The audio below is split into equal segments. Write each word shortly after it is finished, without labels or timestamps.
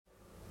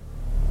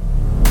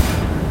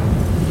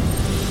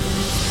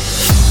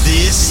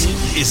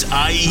is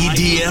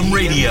IEDM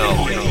Radio.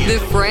 The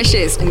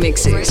freshest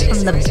mixes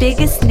from the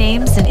biggest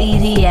names in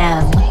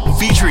EDM.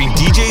 Featuring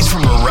DJs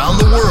from around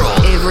the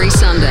world. Every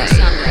Sunday.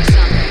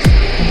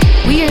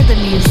 We are the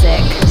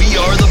music. We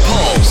are the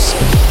pulse.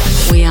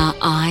 We are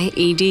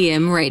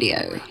IEDM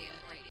Radio.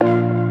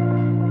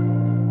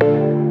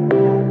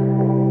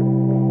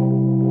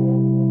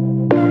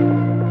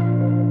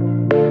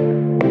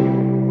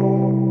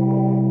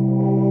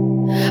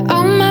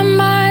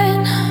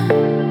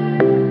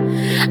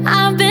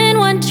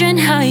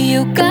 How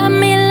you got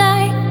me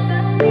like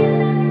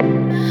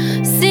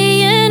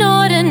seeing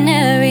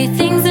ordinary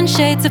things in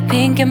shades of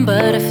pink and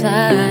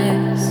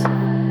butterflies.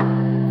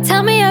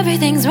 Tell me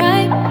everything's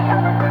right.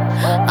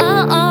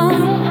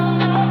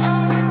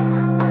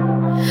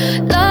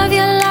 Love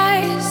your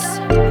lies,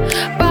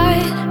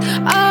 but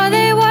are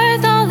they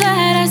worth all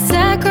that I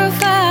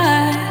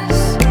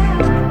sacrifice?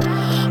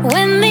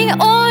 When the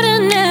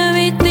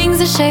ordinary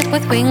things are shaped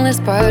with wingless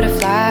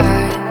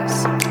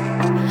butterflies,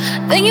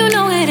 then you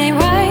know it ain't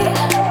right.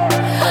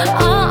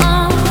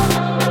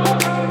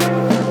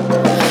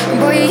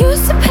 Boy, you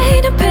used to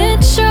paint a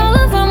picture all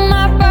over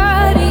my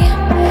body,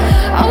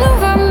 all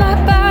over my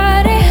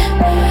body,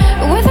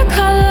 where the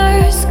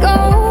colors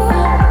go.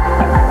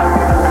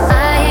 I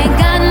ain't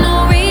got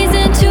no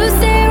reason to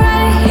stay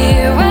right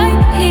here,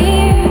 right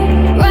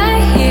here,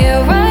 right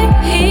here, right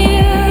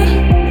here.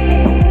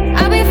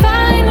 I'll be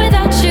fine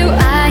without you.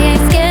 I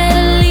ain't scared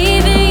of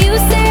leaving you.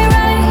 Stay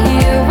right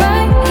here,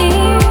 right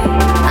here.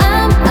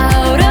 I'm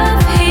out of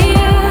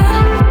here,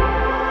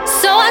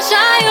 so I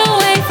shy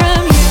away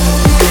from you.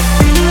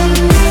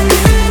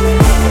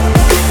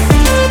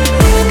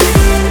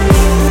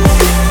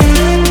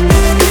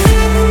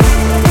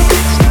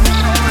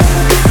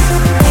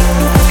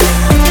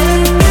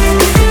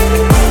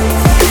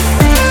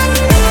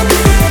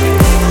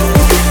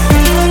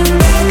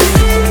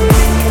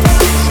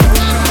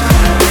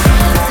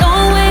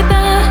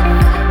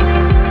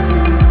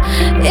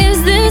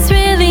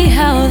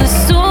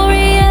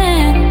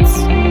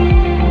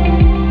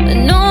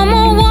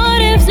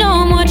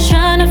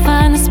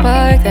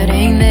 That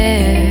ain't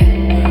there.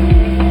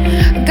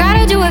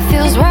 Gotta do what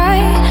feels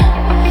right.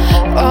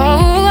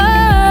 Oh,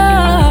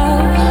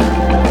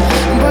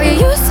 boy, you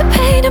used to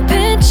paint a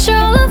picture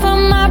all over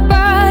my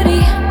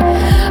body,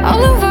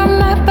 all over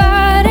my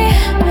body,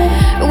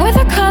 where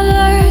the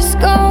colors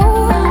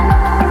go.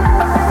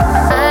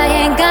 I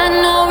ain't got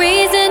no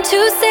reason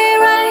to stay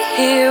right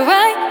here,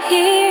 right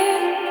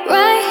here,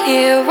 right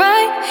here,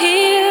 right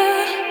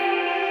here.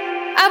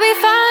 I'll be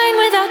fine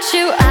without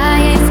you.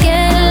 I ain't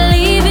scared of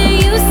leaving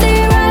you.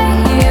 Stay right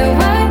here,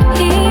 right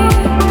here.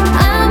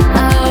 I'm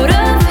out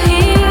of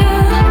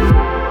here,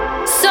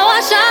 so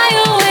I shy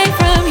away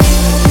from you.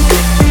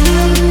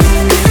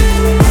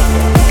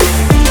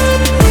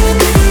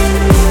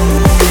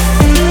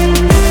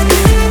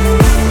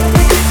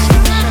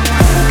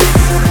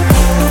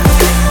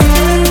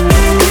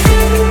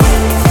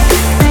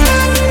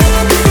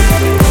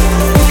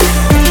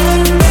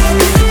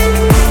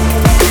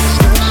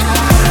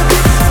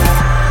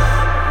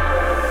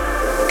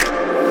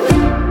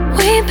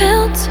 We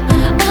built a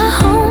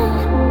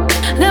home,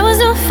 there was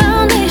no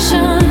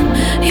foundation.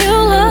 You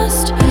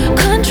lost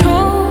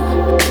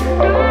control.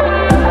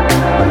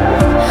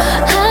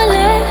 I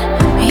let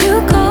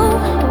you go,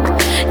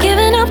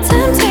 giving up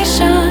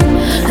temptation.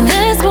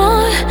 There's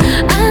more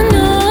I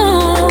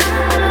know.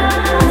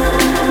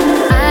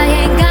 I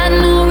ain't got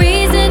no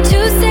reason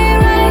to stay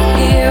right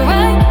here,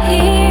 right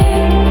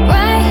here,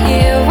 right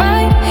here,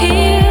 right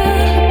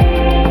here.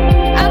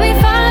 I'll be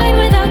fine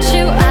without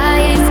you. I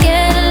ain't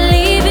scared of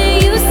leaving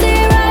you.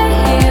 Stay right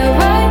here,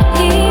 right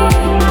here.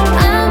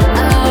 I'm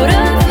out of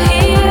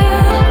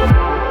here,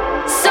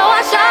 so I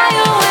shy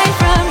away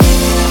from you.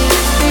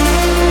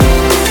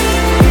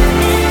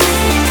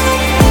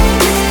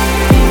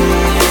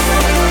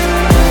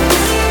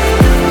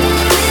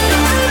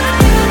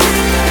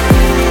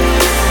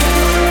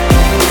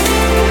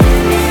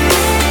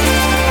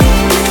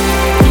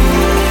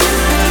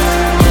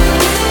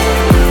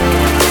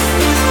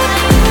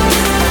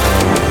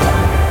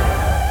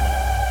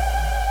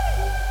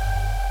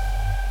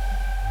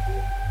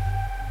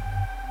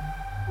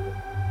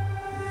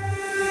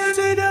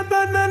 Say that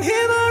bad man,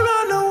 him a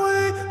run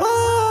away.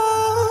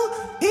 Oh,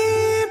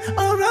 him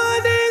a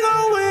running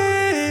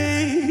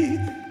away.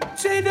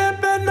 Say that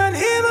bad man,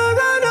 him a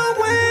run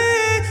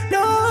away.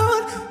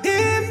 Lord,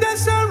 him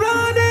that's a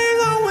running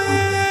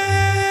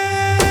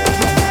away.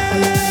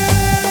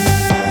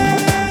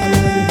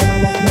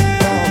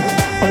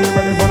 Are you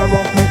ready for the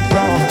rough next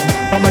song?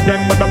 Come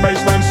again with the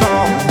bassline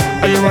song.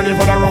 Are you ready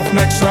for the rough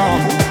next song?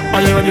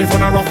 Are you ready for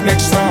the rough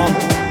next song?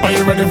 Are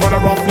you ready for the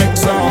rough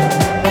next song?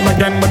 Come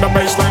again with the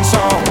bassline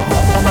song.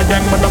 Come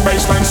again with the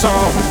bassline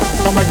song.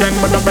 Come again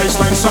with the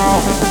bassline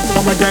song.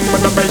 Come again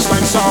with the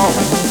bassline song.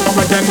 Come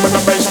again with the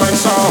bassline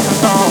song.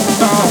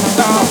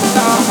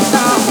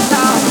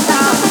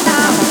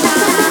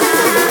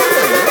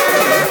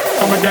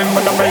 Come again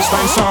with the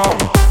bassline song.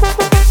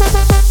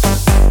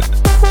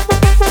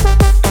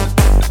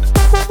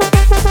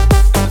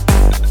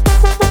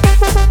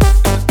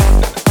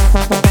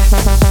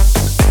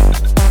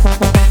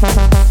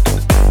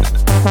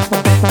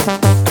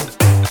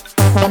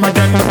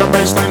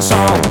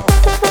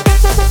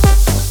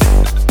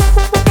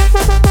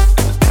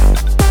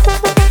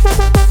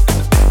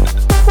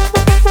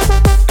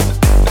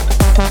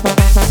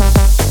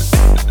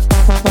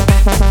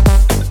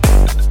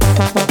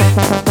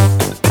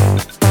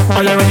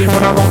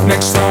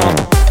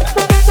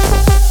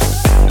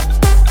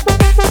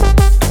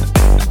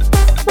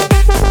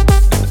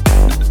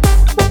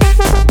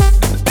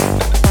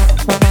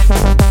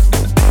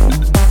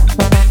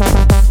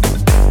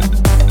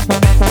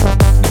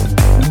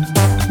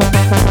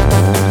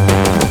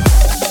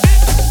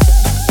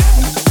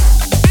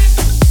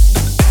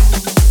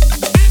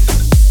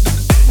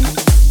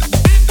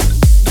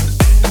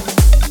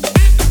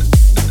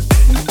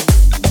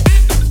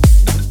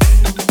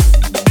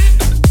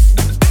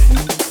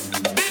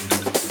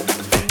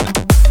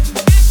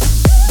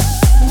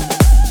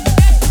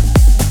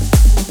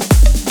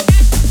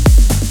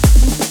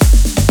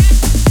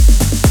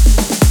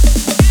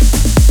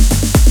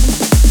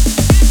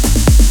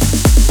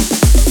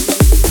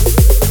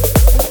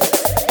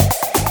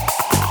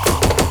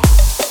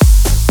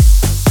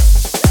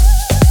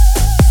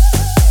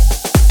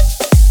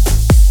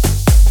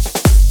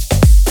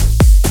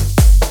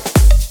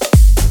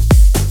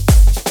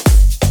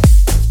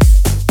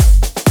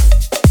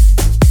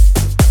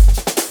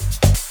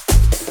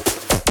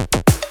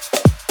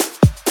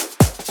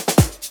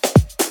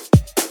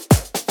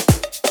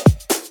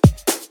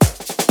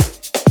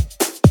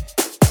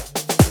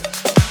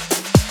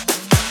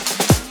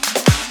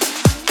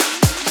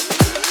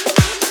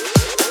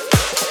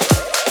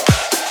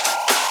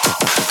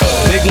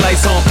 Big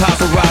lights on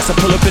paparazzi. I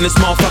pull up in this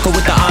motherfucker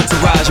with the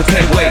entourage.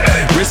 Okay, wait.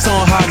 Wrist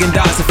on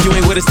Haagen-Dazs. If you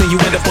ain't with us, then you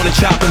end up on the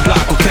chopping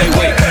block. Okay,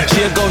 wait.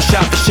 She'll go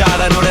shot for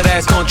shot. I know that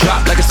ass gon'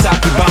 drop like a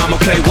sake bomb.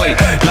 Okay, wait.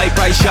 Light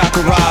bright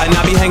chakra, and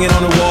I be hanging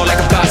on the wall like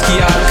a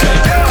Basquiat. Okay.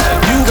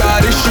 You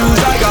got issues,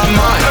 I got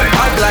mine.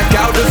 I black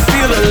out to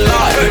feel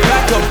alive.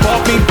 Back up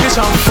off me, bitch,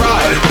 I'm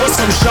fried. Put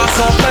some shots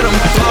off, let them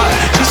fly.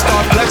 She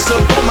start flex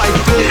up on my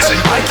bitch.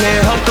 I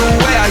can't help the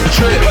way I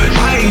trip.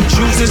 I ain't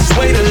choose this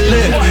way to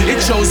live.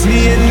 It chose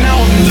me and now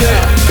I'm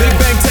lit. Big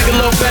bank, take a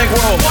little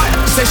bankroll.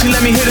 Say she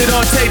let me hit it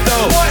on tape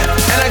though.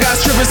 And I got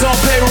strippers on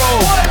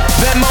payroll.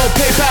 Venmo,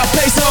 PayPal,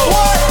 peso.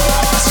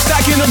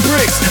 Stacking them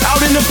bricks.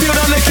 Out in the field,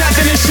 I'm the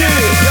captain and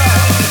shit.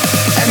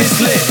 And it's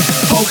lit.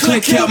 Whole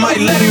clique here, I might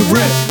let it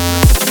rip.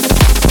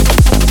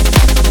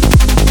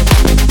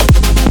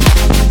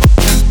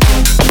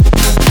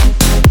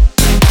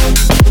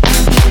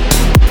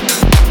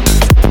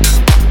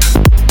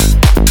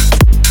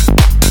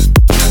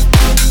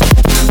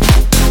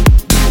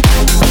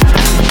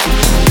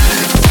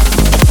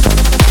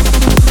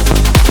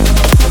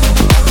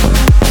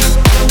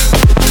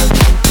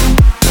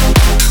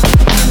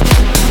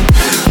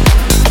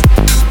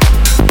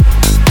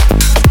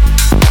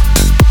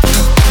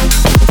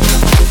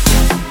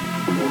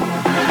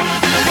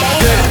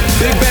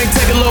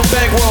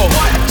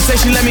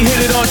 She let me hit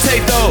it on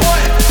tape though.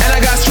 And I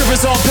got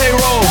strippers on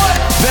payroll.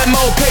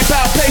 Venmo,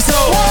 PayPal, peso.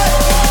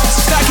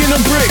 Stacking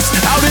them bricks.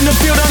 Out in the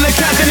field, I'm the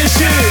captain and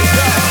shit.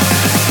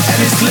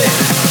 And it's lit.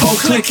 Whole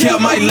clique here, I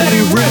might let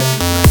it rip.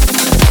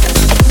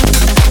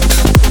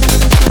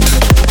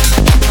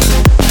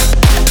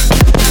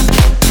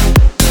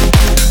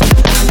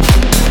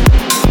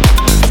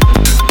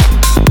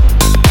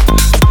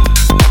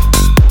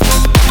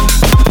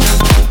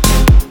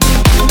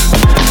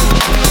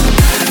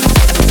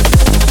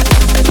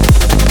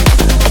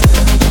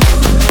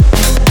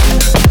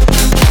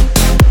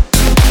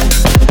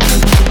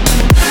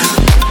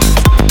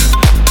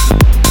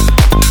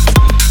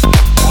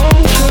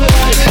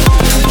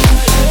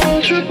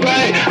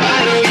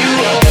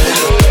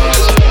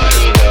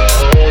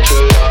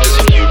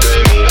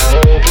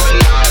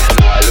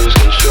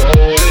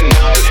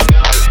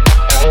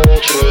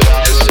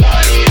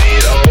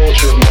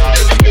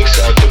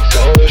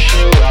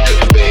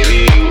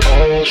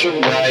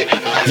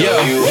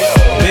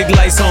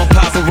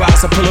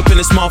 I pull up in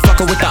this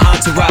motherfucker with the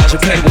entourage.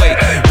 Okay, wait.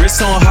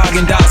 Wrist on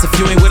Haagen-Dazs. If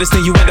you ain't with us,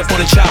 then you end up on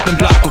the chopping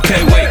block.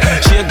 Okay, wait.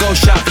 She'll go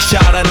shot for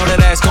shot. I know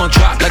that ass gon'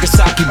 drop like a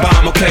sake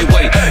bomb. Okay,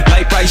 wait.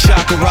 Light bright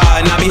chakra,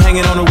 and I be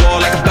hanging on the wall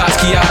like a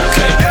Basquiat.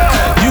 Okay.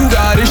 You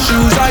got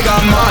issues, I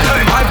got mine.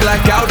 I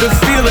black out to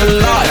feel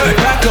alive.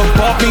 Back up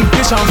off me,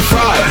 bitch, I'm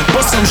fried.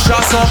 Put some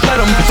shots off, let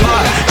them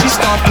fly. She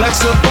start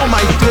flex up on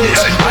my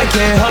bitch. I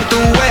can't help the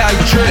way I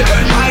trip.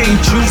 I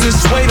ain't choose this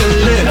way to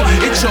live.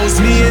 It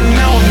chose me and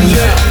now I'm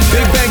lit.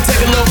 Big bang, take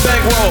a little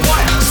bankroll.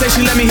 Say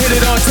she let me hit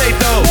it on tape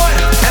though.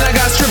 And I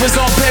got strippers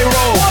on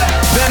payroll.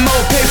 Venmo,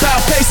 PayPal,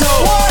 peso.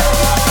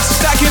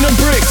 Stacking them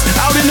bricks.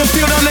 Out in the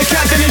field, I'm the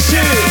captain and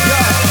shit.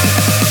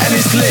 And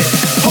it's lit.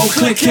 Whole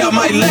clique here, I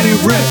might let it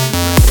rip.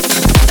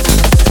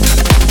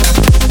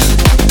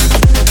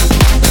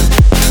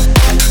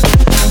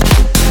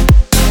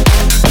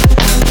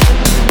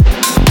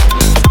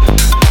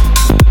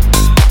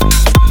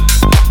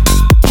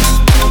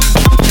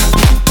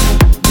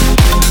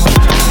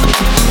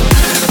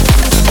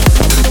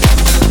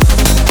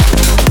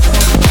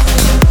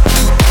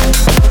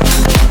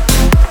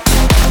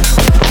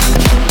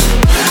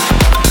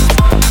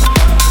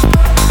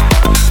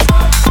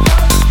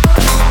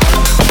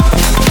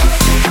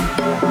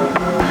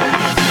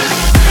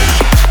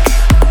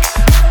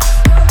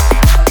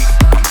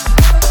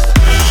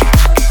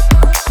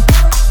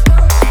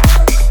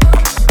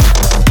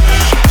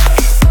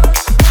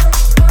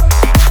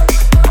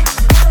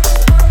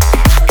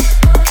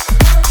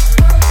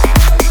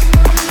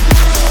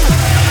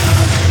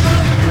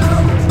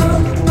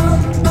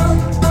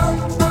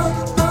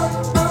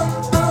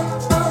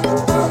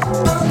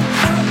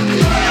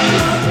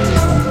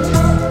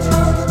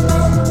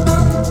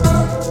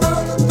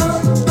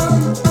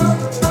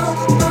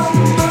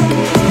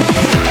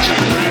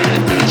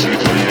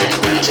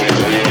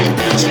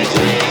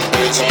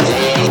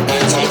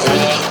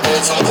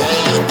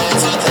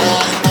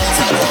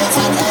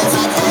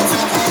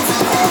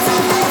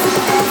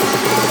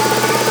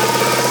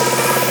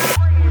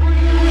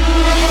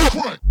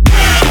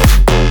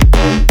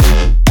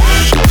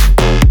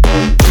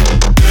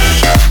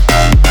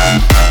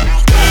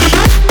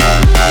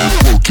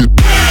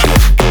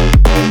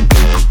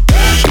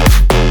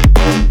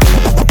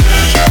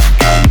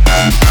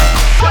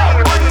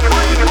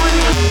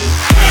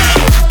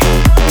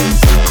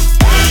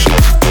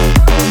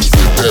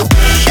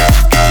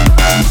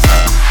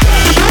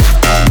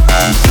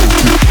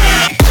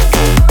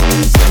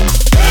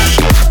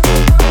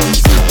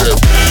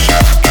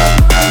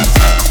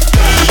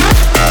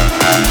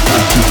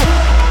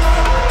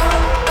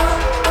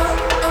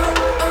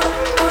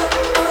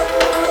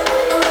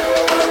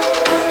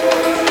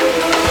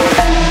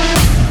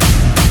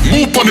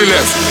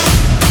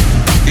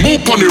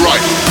 Move on the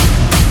right.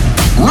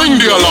 Ring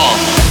the alarm.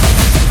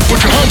 Put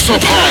your hands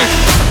up high.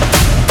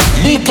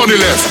 Move on the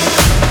left.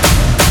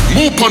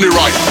 Move on the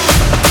right.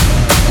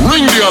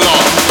 Ring the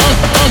alarm.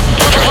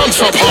 Put your hands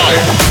up high.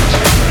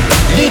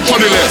 Move on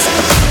the left.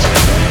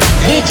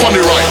 Move on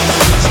the right.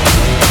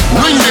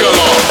 Ring the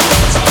alarm.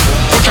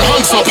 Put your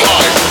hands up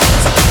high.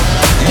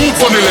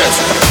 Move on the left.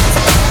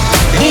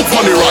 Move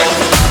on the right.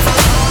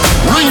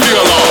 Ring the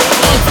alarm.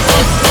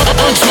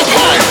 Hands up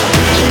high.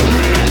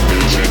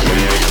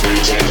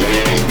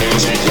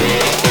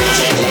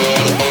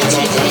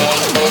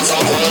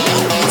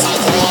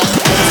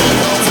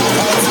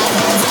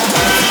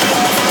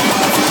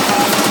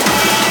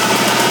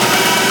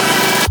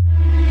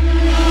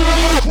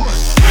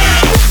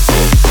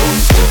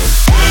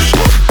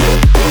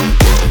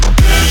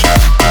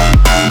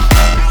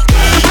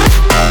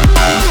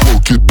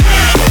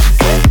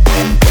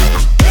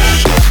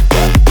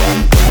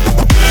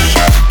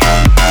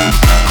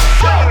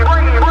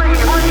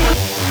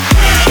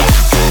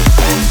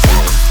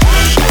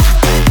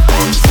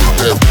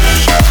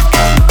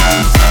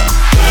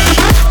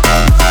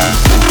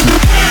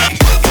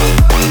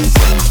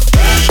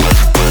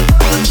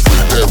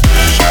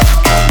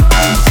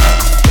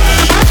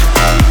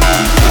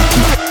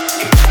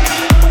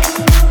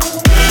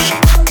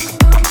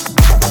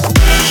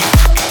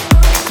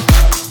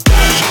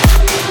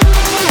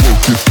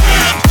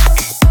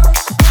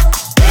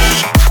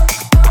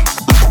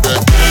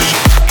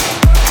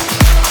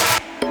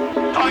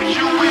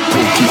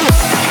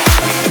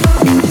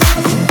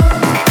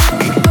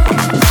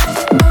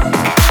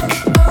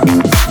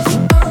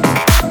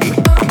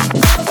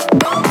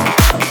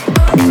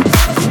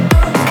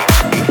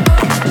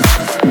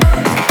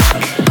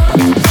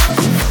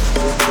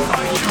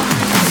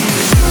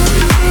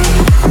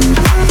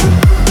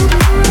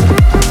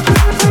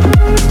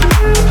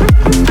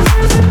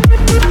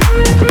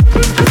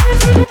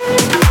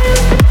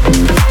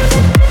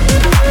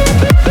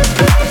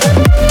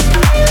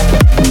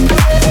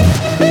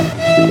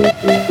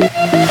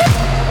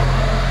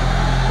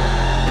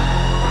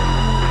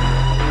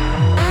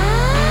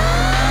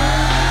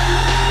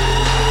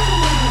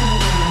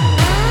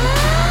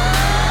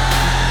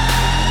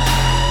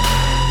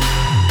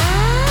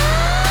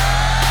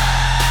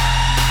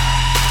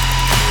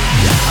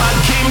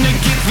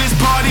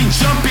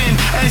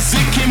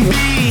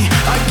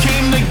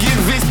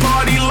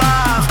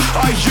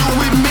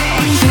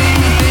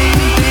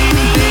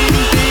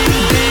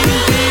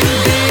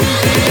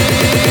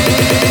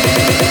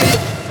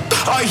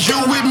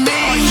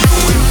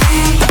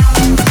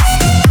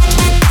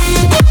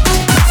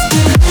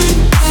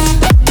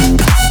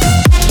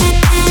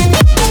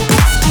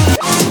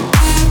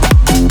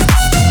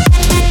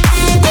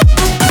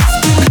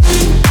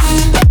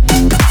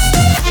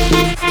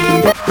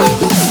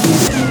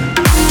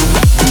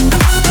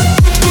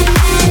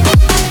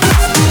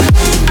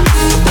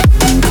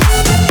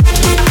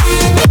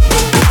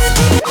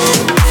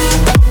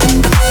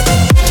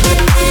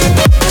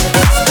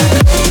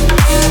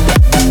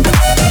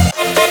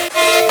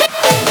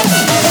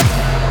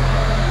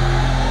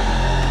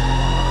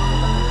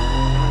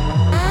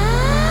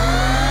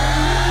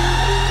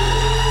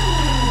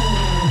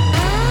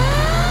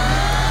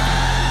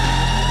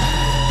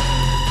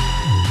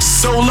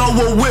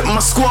 Solo with my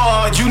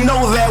squad, you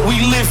know that we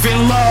live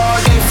in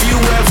large. If you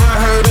ever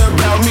heard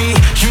about me,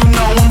 you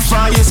know I'm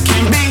fly as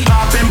can be.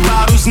 Popping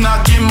bottles,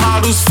 knocking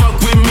models, fuck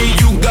with me,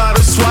 you gotta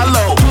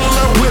swallow. Pull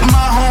up with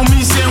my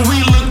homies and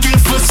we looking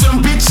for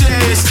some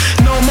bitches.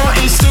 No more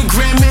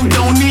Instagramming,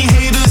 don't need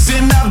haters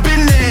in our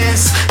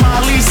business.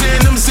 Molly's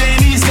and them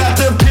Zannies got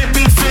the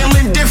pimpin'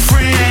 feeling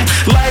different.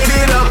 Light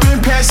it up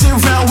and pass it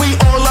round, we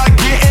all are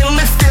getting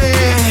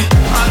lifted.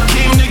 I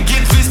came to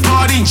get this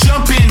party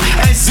jumping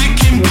as it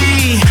can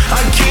be.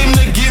 I came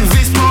to give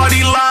this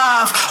party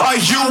live. Are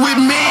you with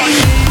me?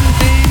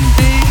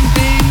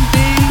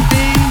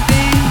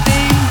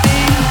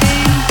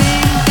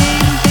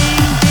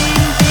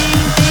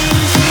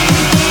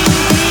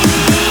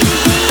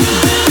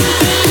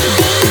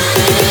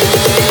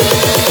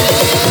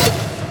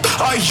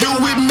 Are you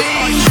with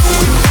me?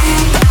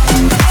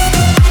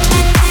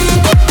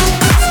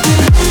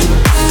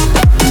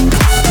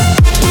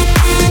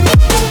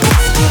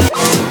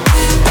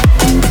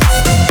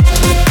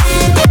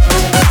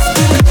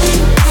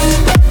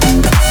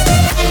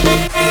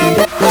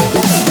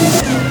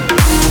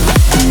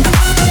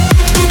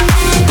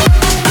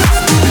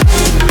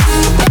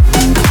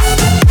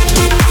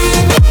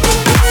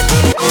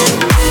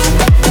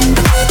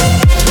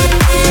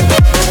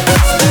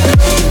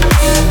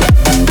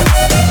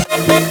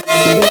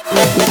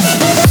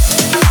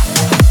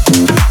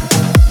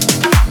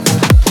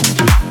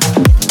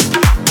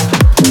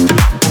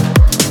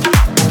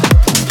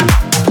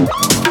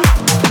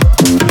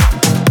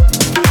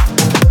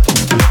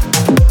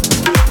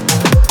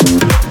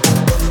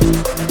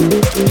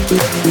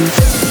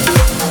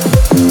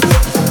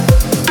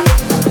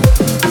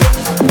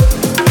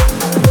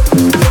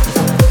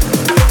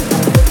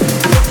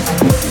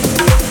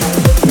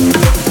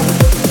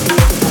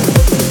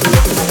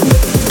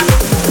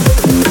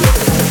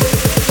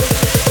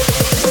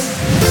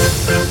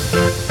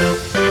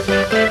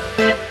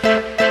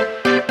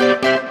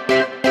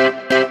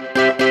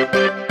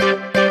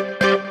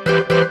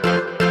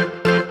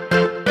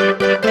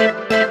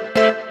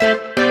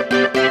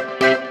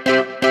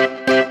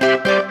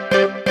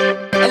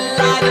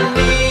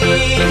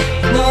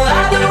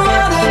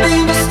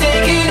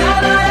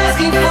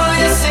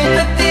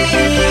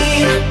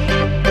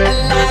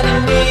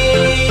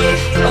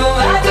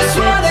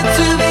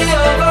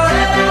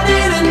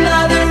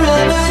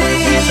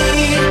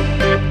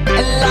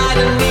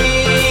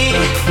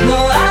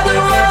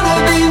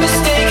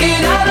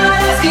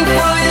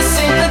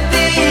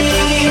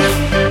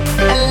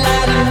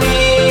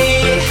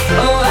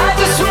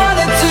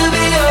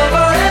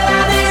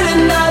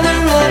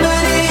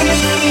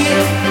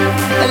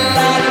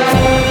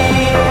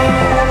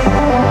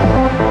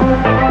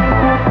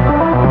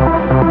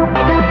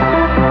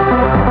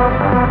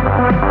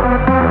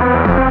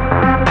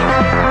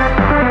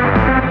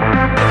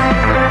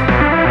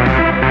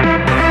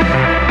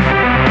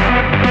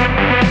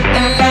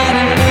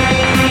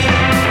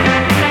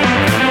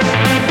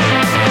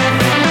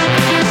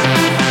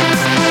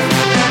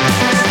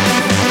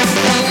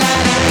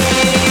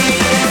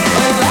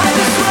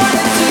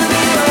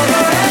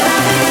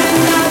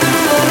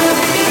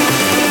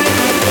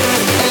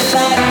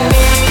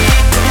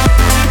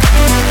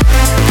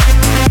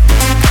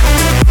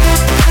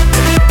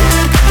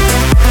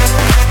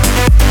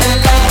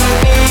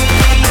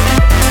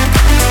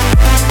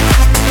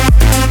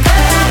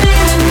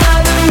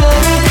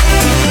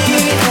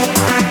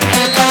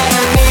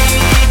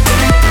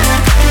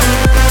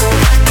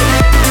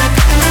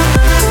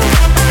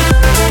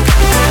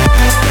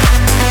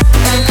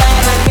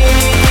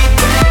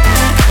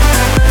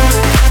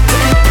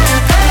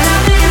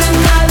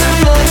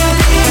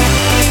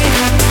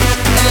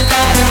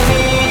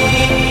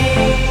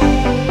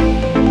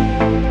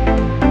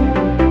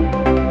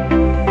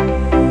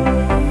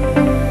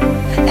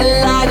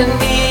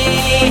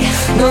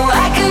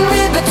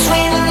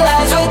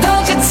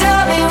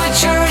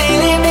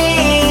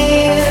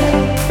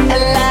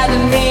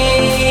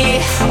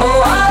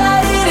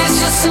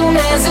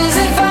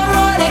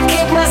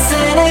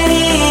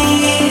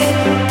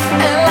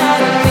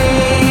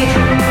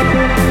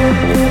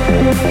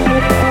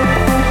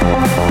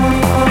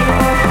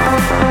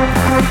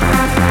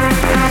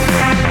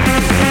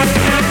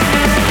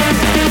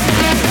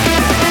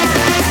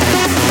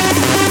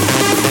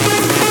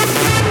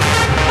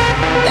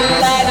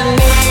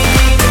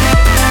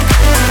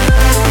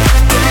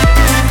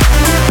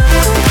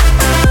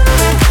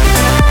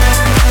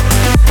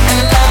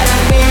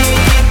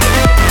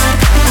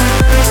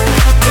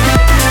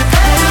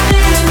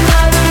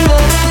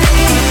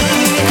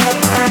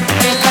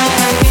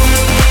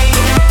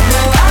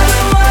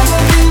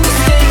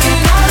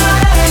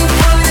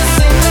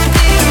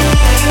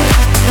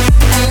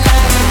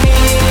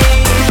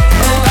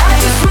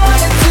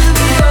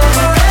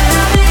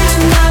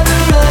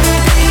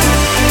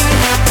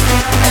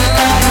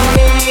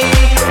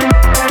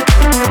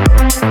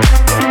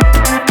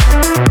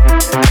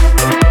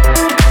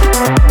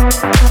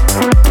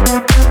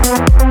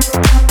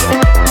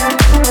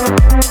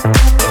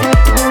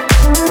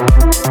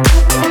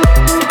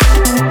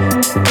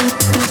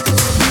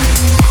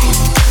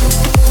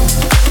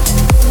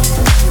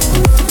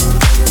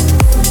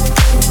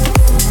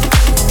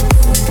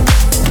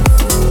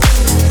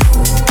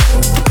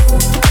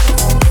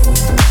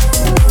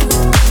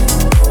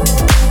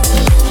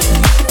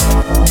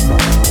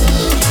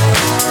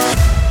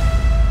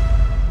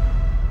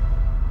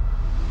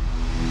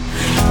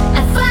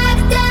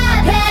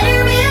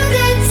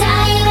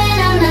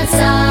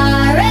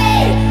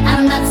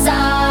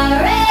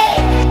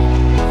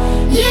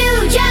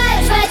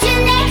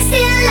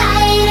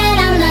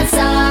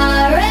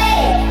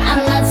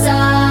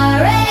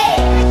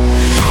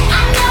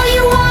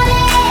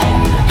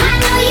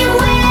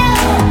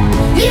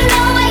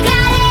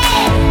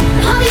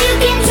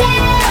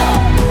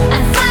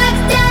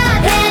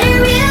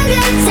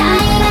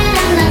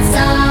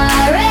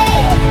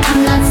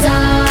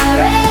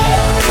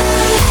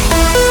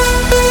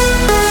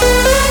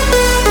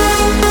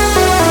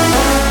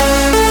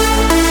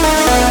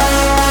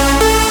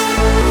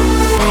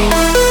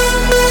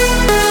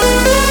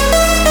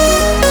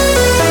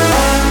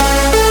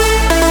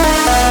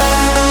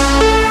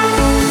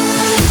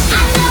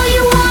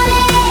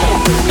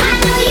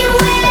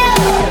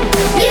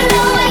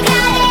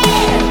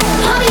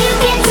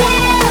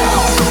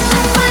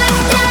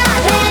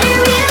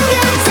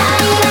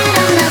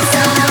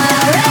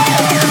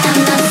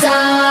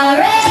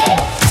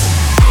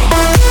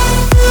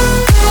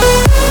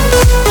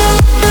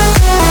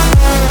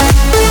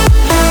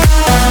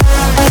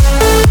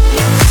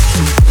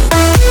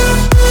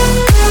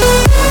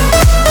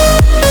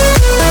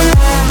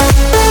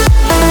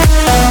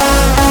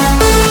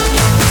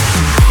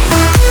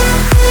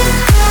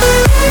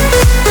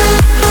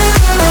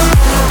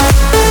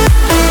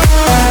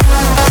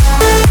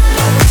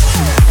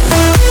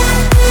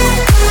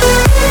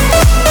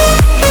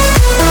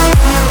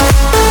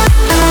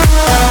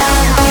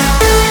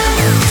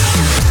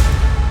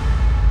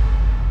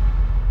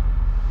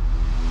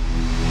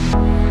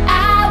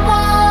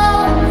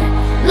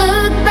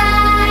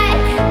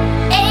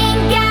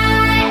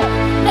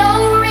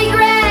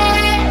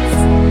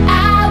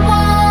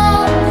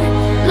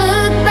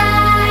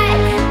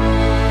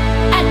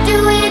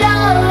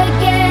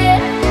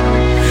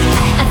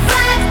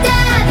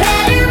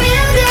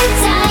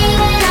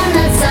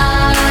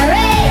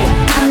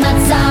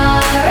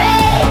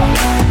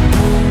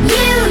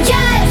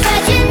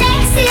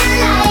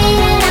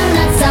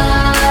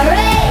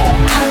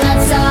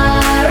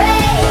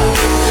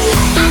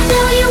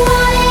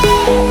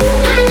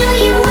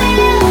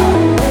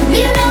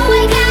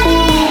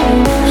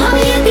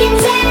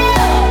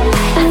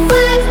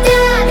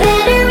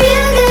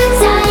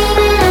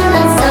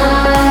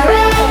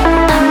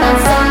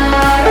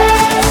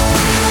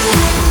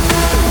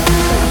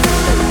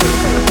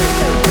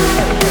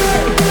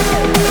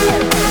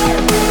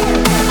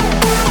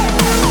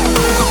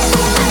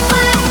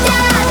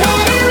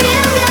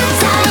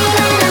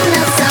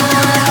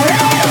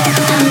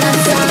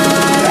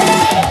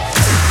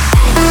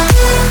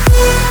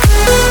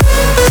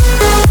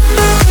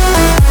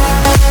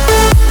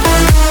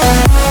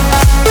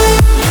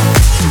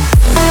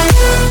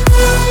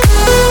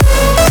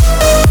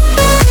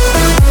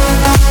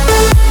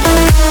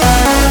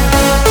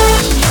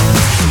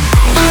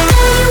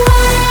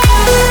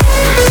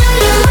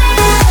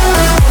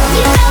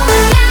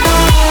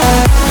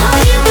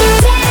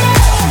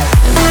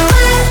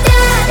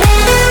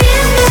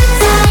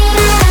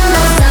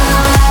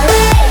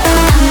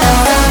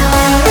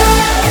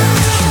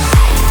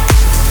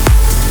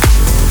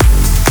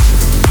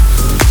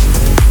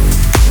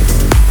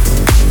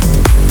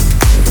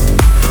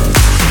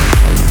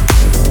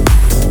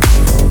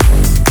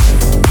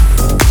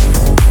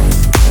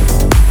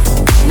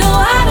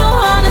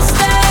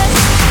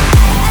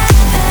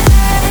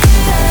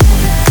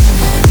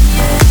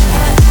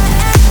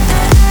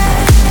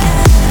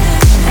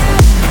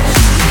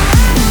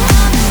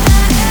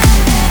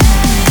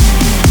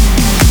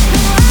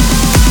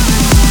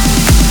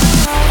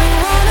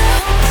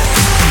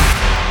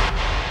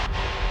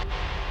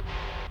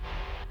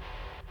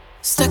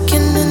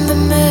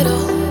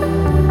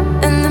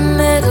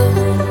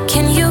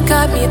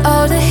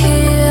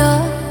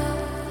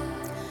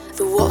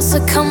 Walls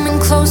are coming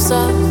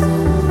closer,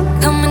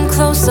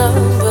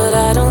 but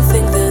I don't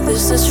think that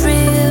this is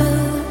real.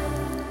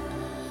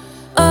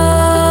 Oh,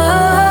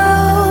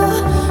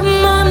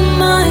 my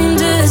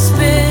mind is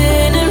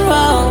spinning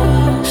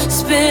round,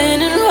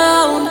 spinning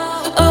round.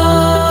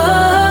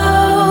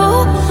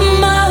 Oh,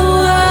 my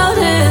world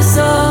is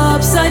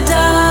upside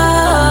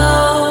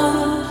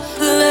down.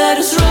 Let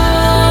us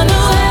run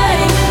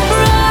away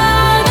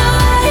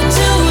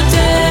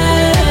today.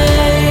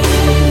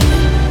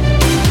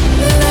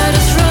 Let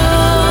us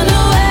run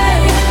away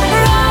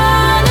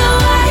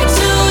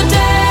today.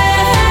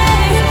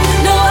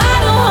 No, I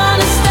don't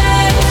wanna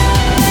stay.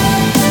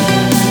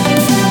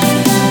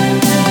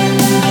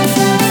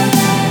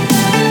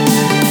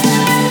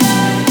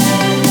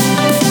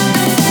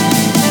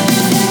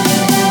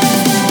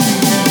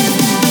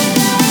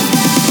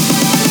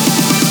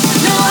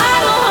 No, I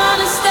don't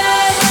wanna stay.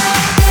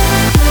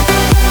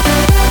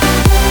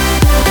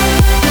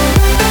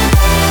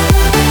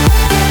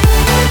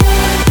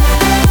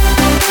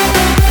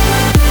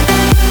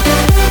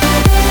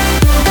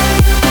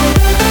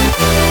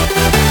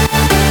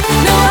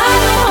 No, I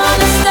don't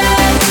wanna stay.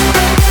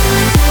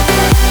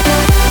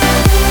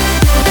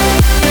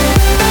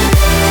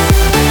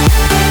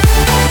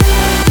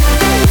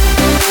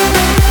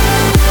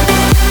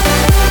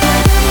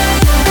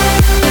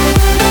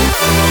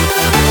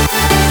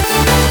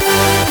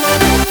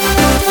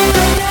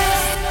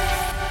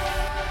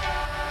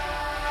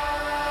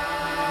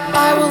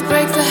 I will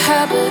break the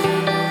habit,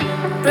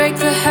 break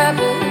the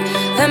habit.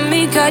 Let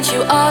me guide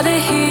you out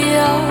of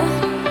here.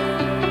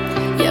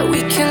 Yeah,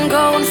 we can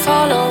go and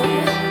follow.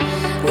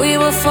 We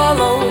will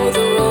follow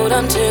the road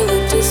until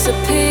it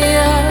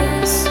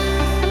disappears.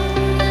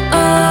 Oh,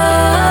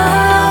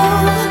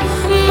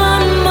 my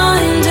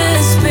mind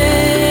is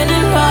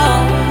spinning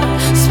round,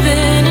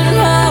 spinning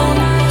round.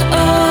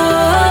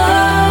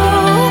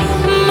 Oh,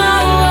 my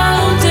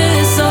world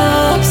is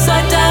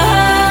upside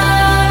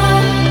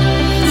down.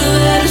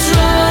 Let us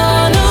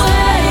run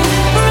away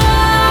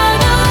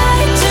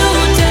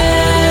today.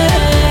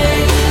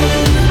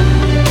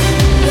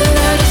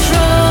 Let us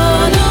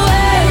run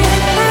away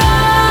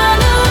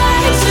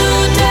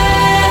today.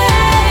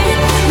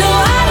 No,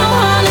 I don't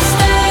wanna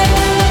stay.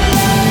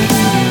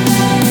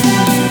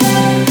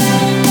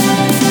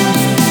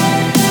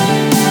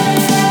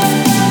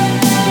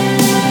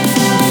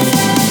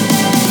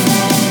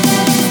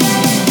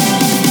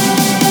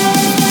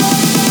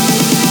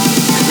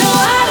 No,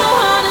 I don't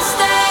wanna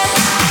stay.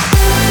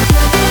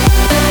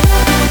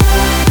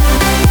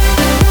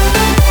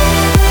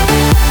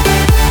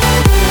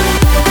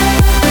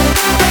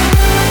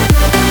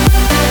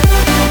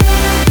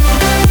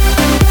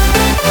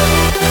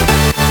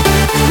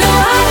 No,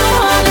 I don't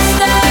wanna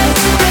stay.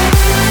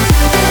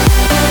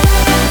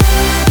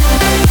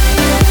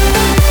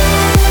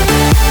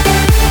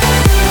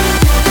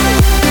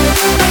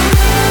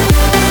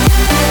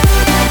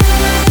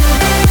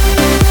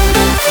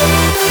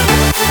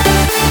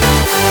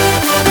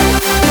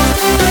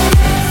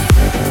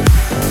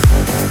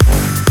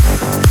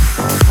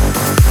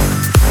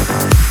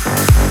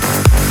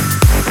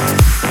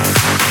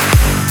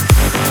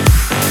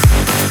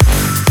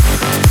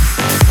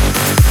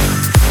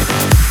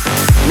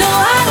 No,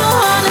 I don't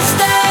wanna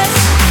stay.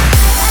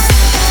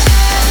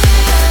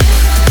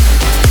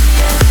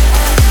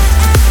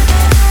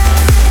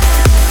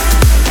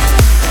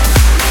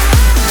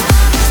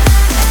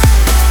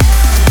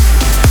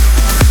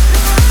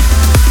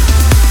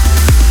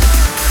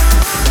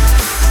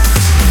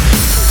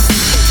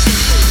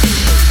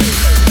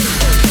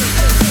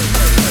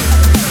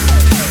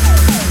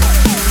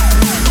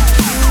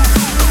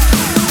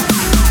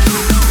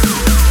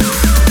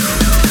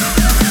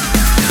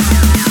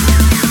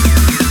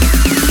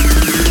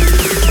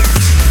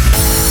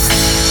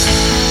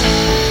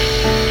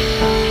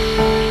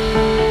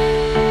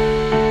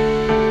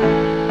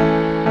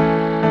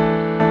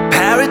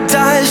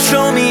 Paradise,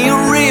 show me a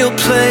real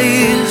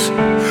place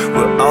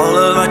where all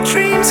of our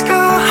dreams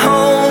go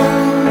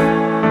home,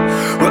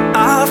 where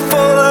our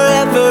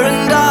forever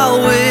and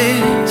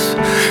always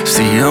is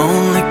the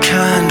only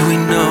kind we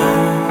know.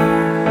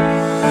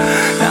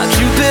 Now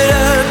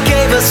Jupiter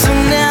gave us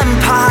an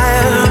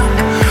empire,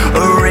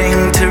 a ring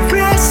to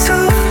rest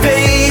our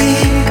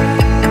fate,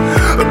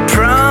 a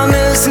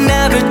promise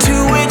never to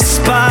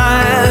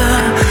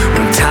expire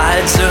when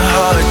tides are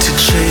hard to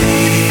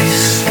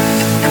chase.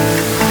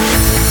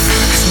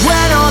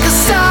 When all the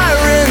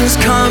sirens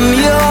come,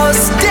 you're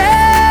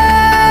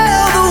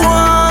still the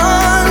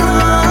one.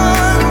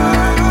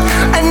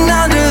 And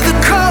under the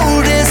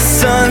coldest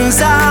suns,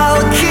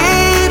 I'll keep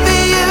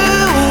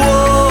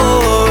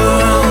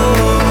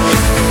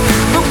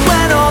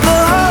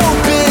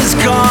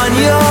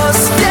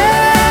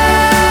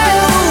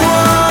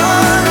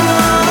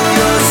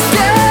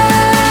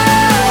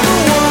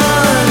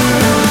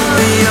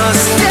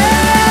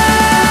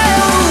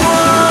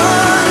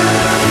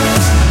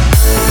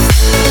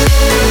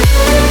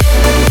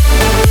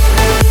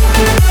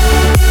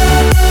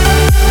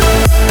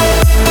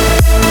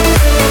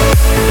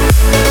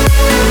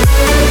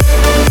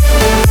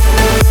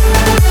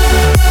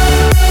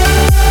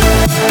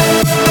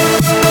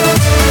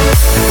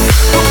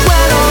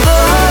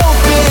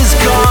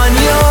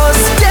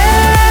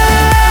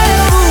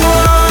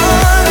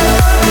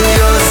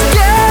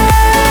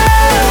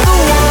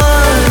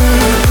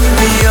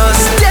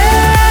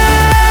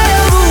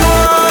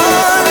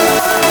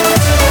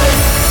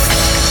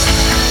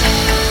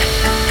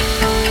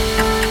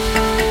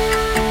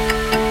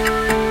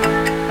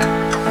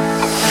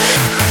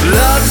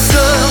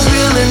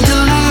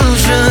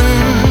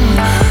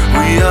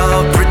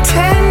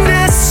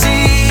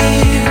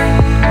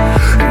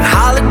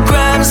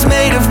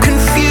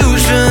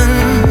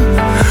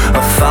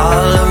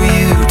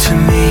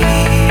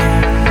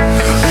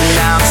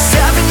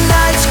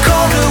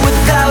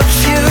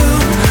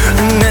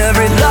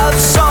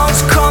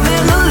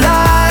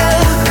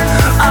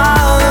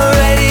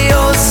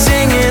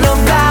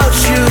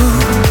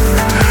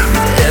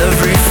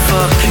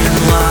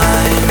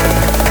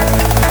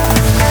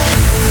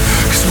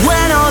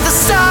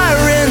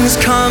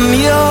storms come,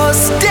 you're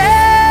still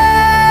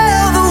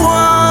the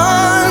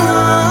one.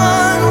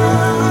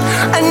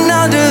 And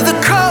under the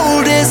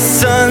coldest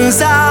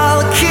suns,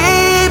 I'll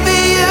keep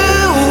you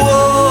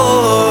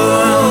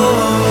warm.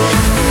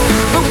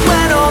 But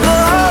when all the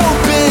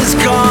hope is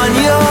gone,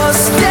 you're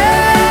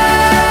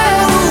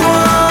still the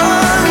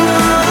one.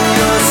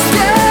 You're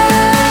still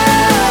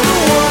the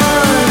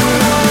one.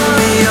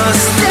 You're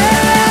still.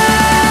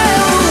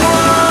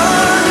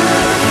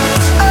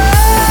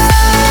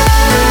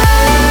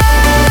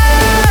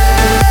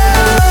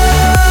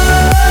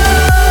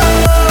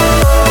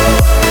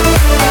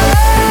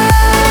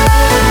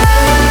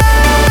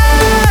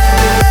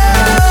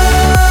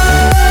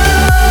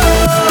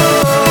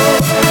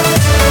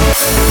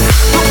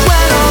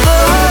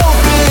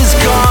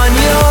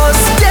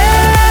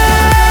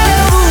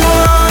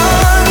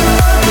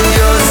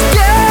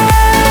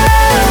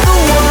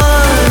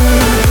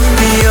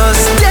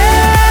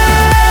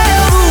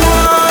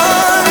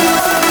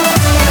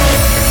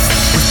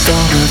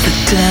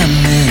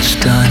 Damage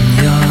done,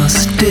 you're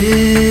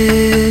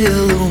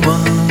still the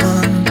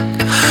one.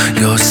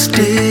 You're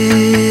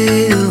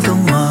still the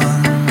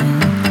one.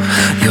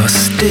 You're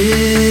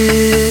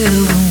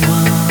still the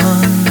one.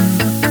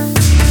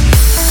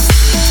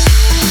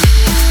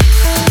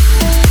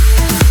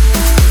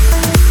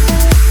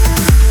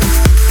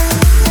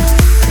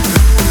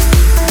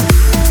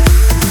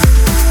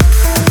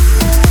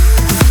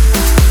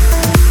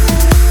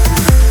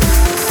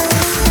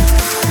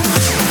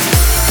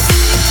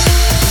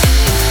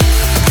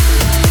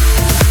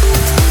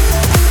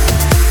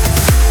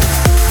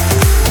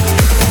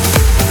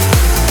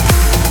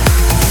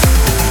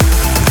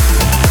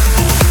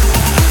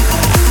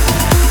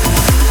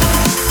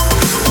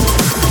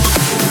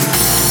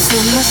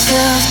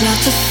 Not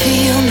to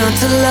feel, not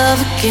to love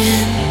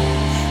again.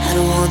 I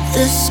don't want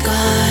the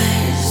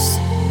skies.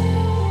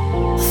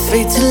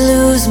 Afraid to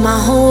lose my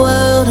whole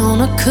world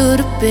on a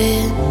could've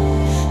been.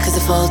 'Cause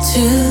I fall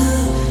too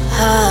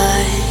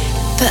high.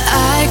 But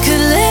I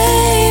could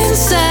lay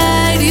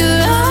inside your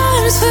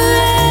arms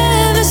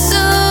forever,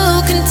 so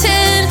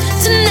content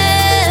to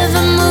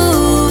never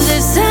move.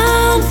 There's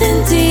something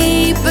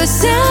deeper,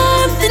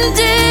 something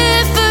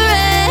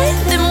different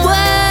than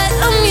what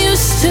I'm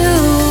used to.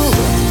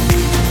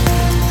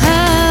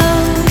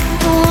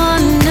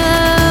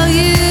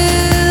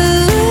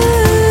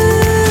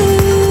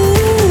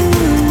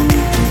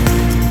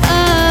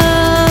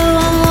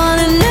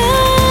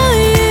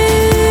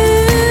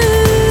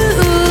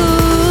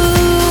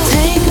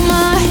 Take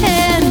my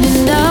hand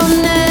and I'll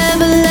never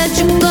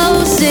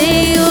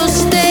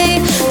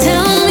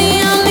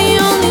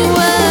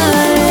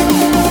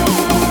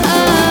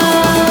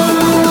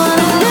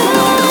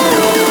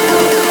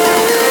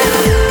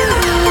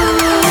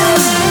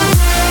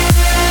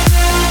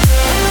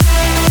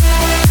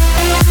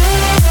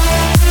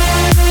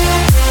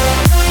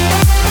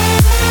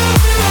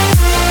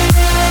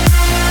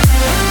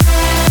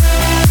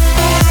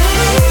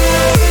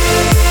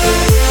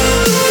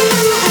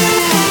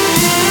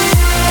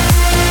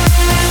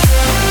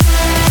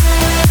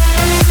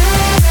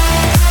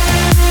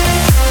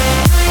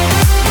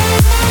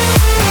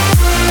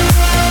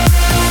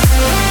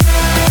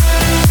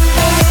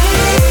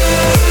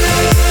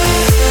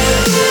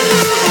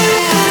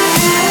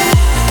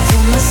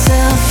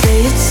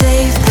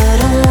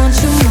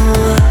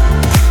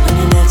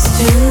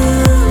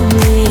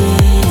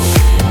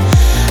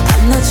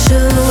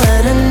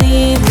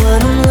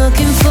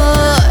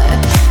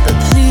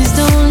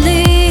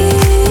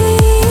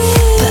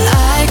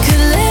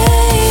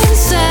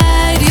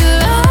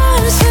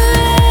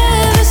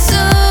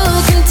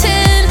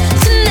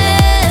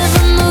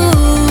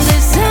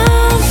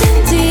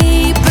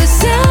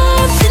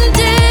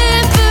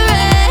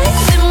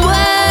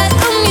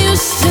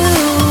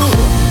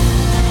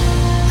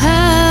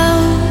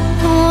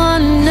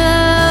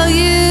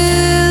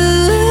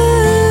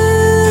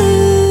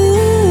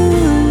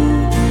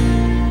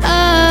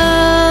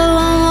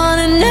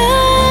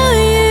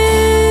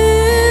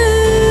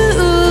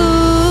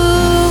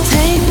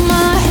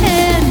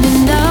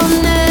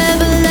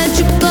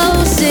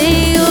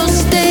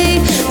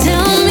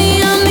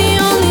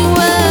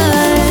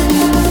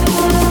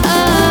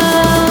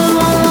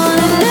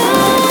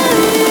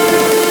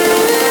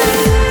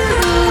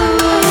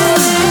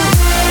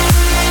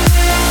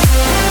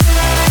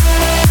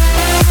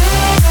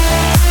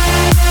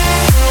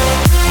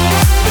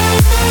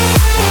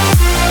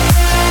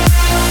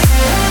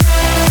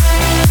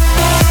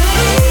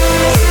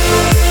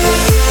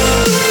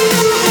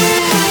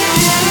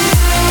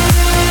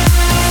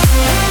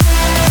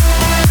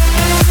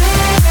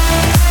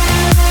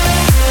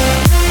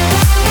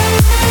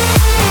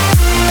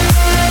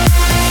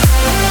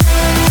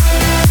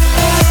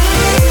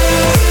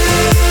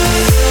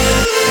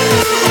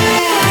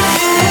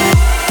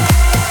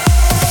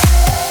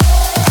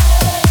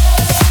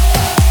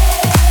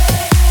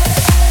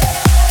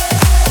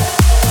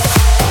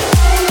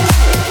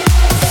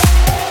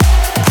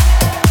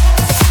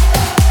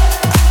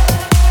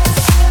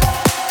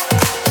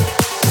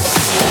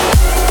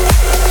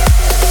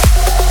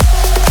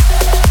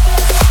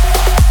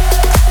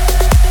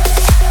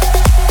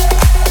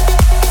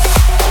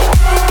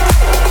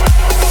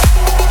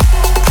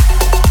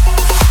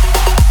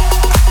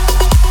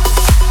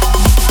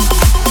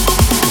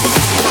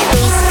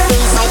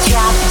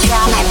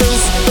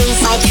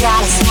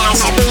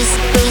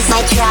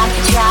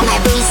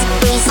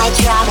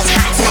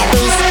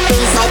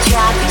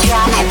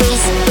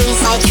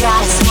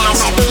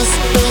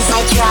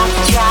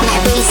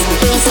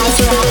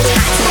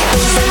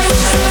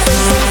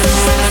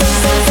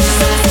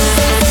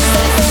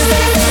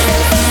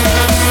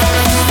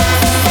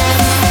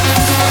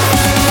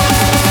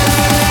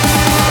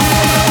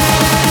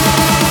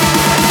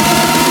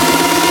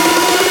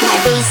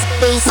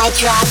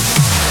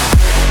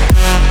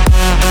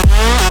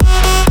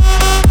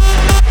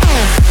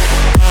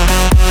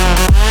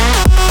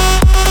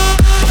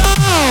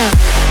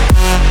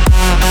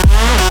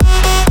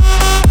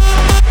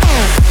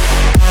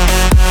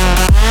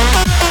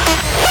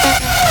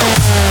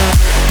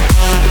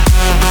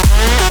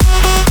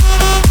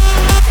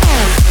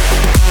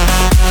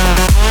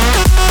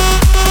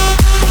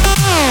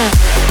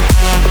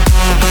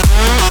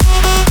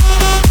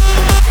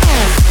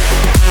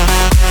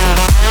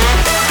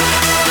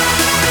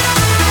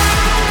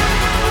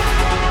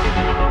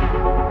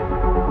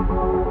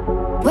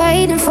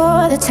waiting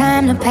for the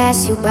time to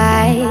pass you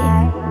by.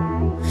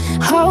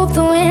 Hope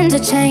the winds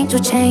of change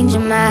will change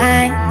your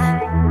mind.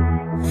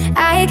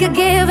 I could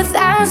give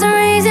 1,000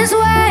 reasons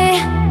why,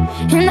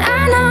 and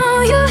I know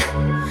you,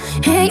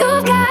 and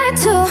you've got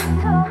to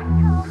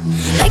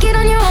make it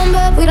on your own,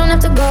 but we don't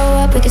have to grow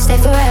up, we can stay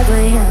forever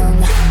young.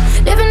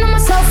 Living on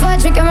my sofa,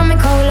 drinking rum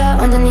and cola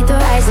underneath the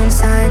rising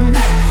sun.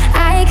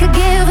 I could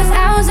give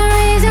 1,000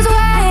 reasons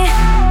why,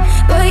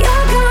 but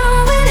you're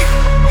going,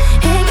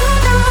 and you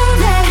know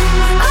that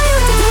all you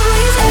have to do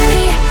is stay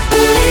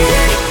a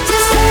minute,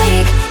 just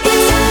take your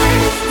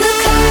time. The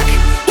clock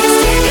is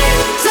ticking,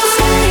 so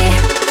stay.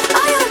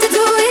 All you have to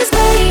do is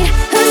wait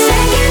a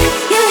second.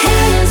 Your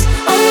hands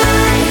on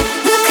mine.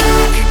 The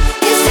clock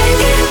is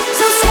ticking,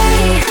 so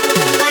stay.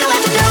 All you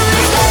have to do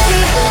is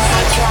stay.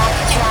 I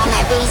drop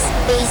my bass,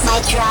 I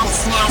drop,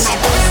 snap my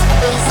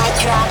bass, I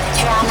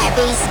drop my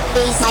bass,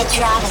 I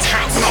drop, it's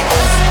hot. My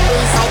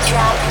bass, I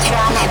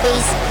drop my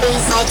bass,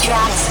 I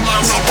drop,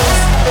 snap my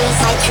bass,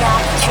 I drop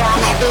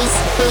my bass,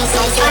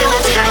 I drop,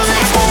 it's hot.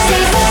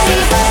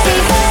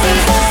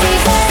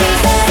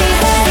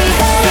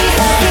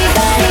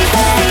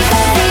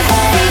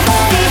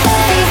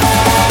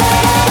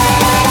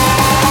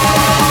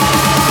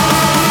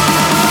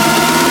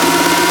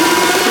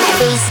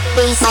 My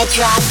bass, I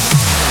drop.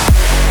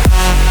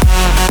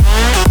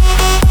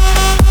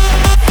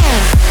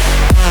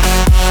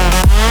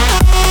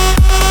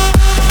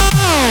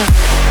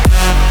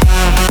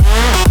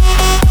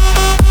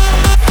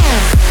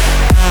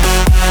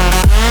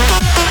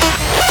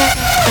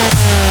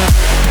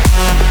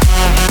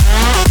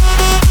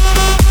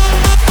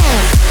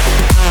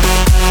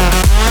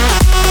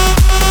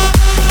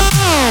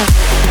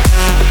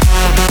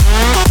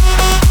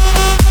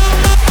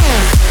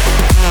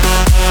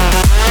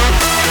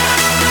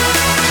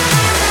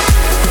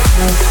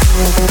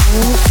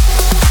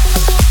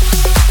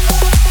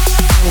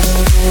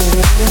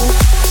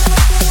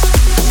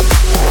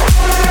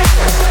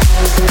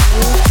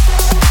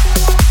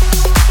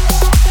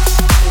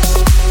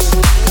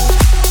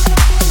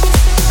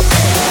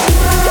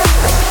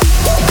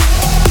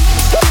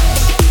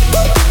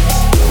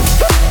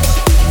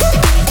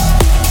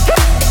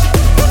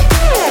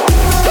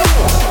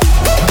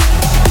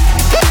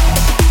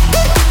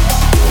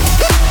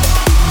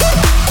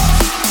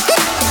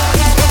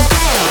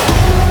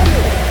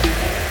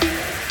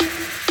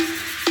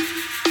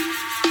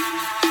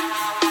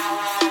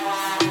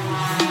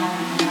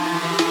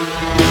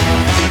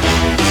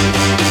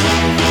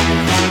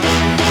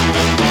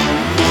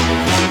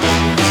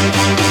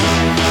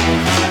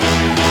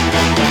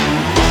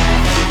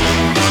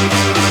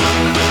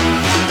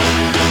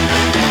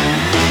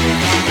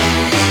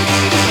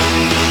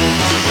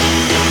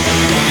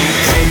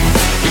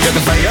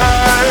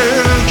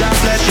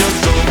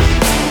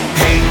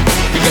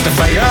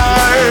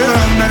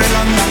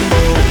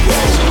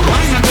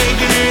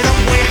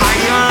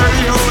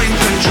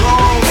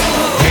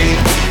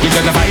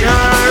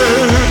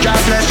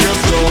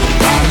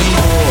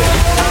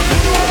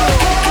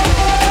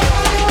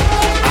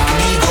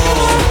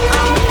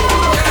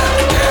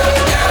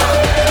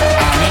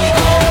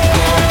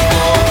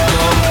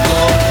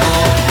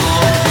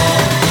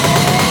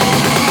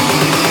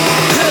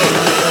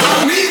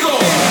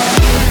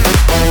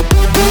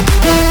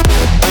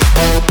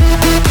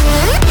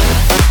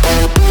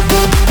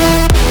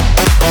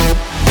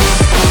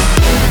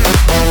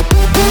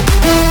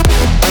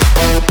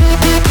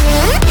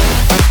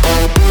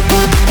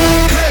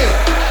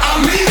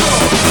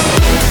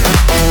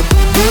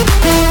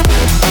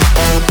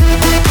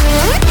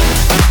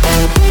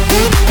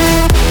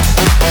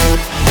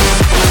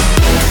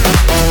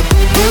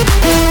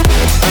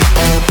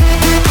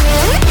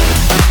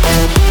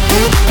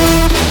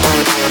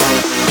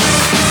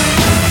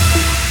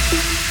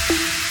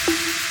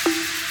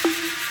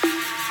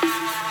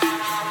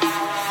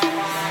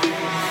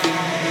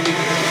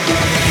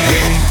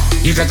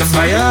 You got the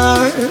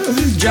fire,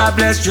 God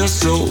bless your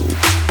soul.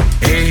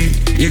 Hey,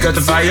 you got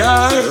the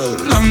fire,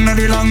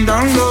 long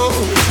down low.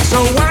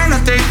 So why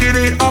not take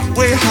it up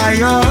way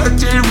higher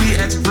till we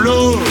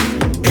explode?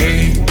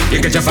 Hey,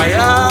 you got your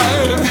fire,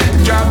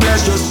 God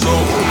bless your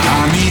soul.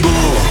 Amigo,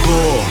 go,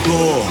 go,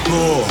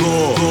 go, go, go,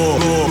 go, go,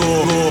 go,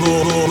 go,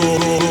 go.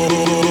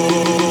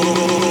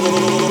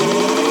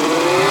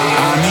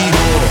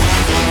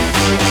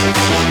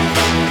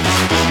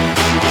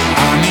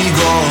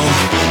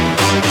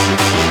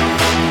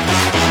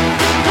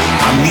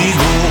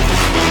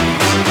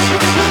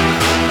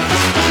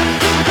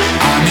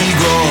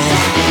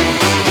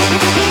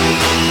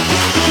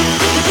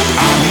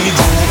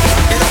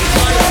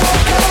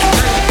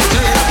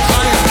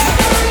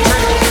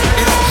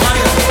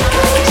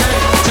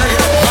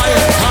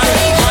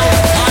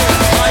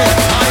 Fire.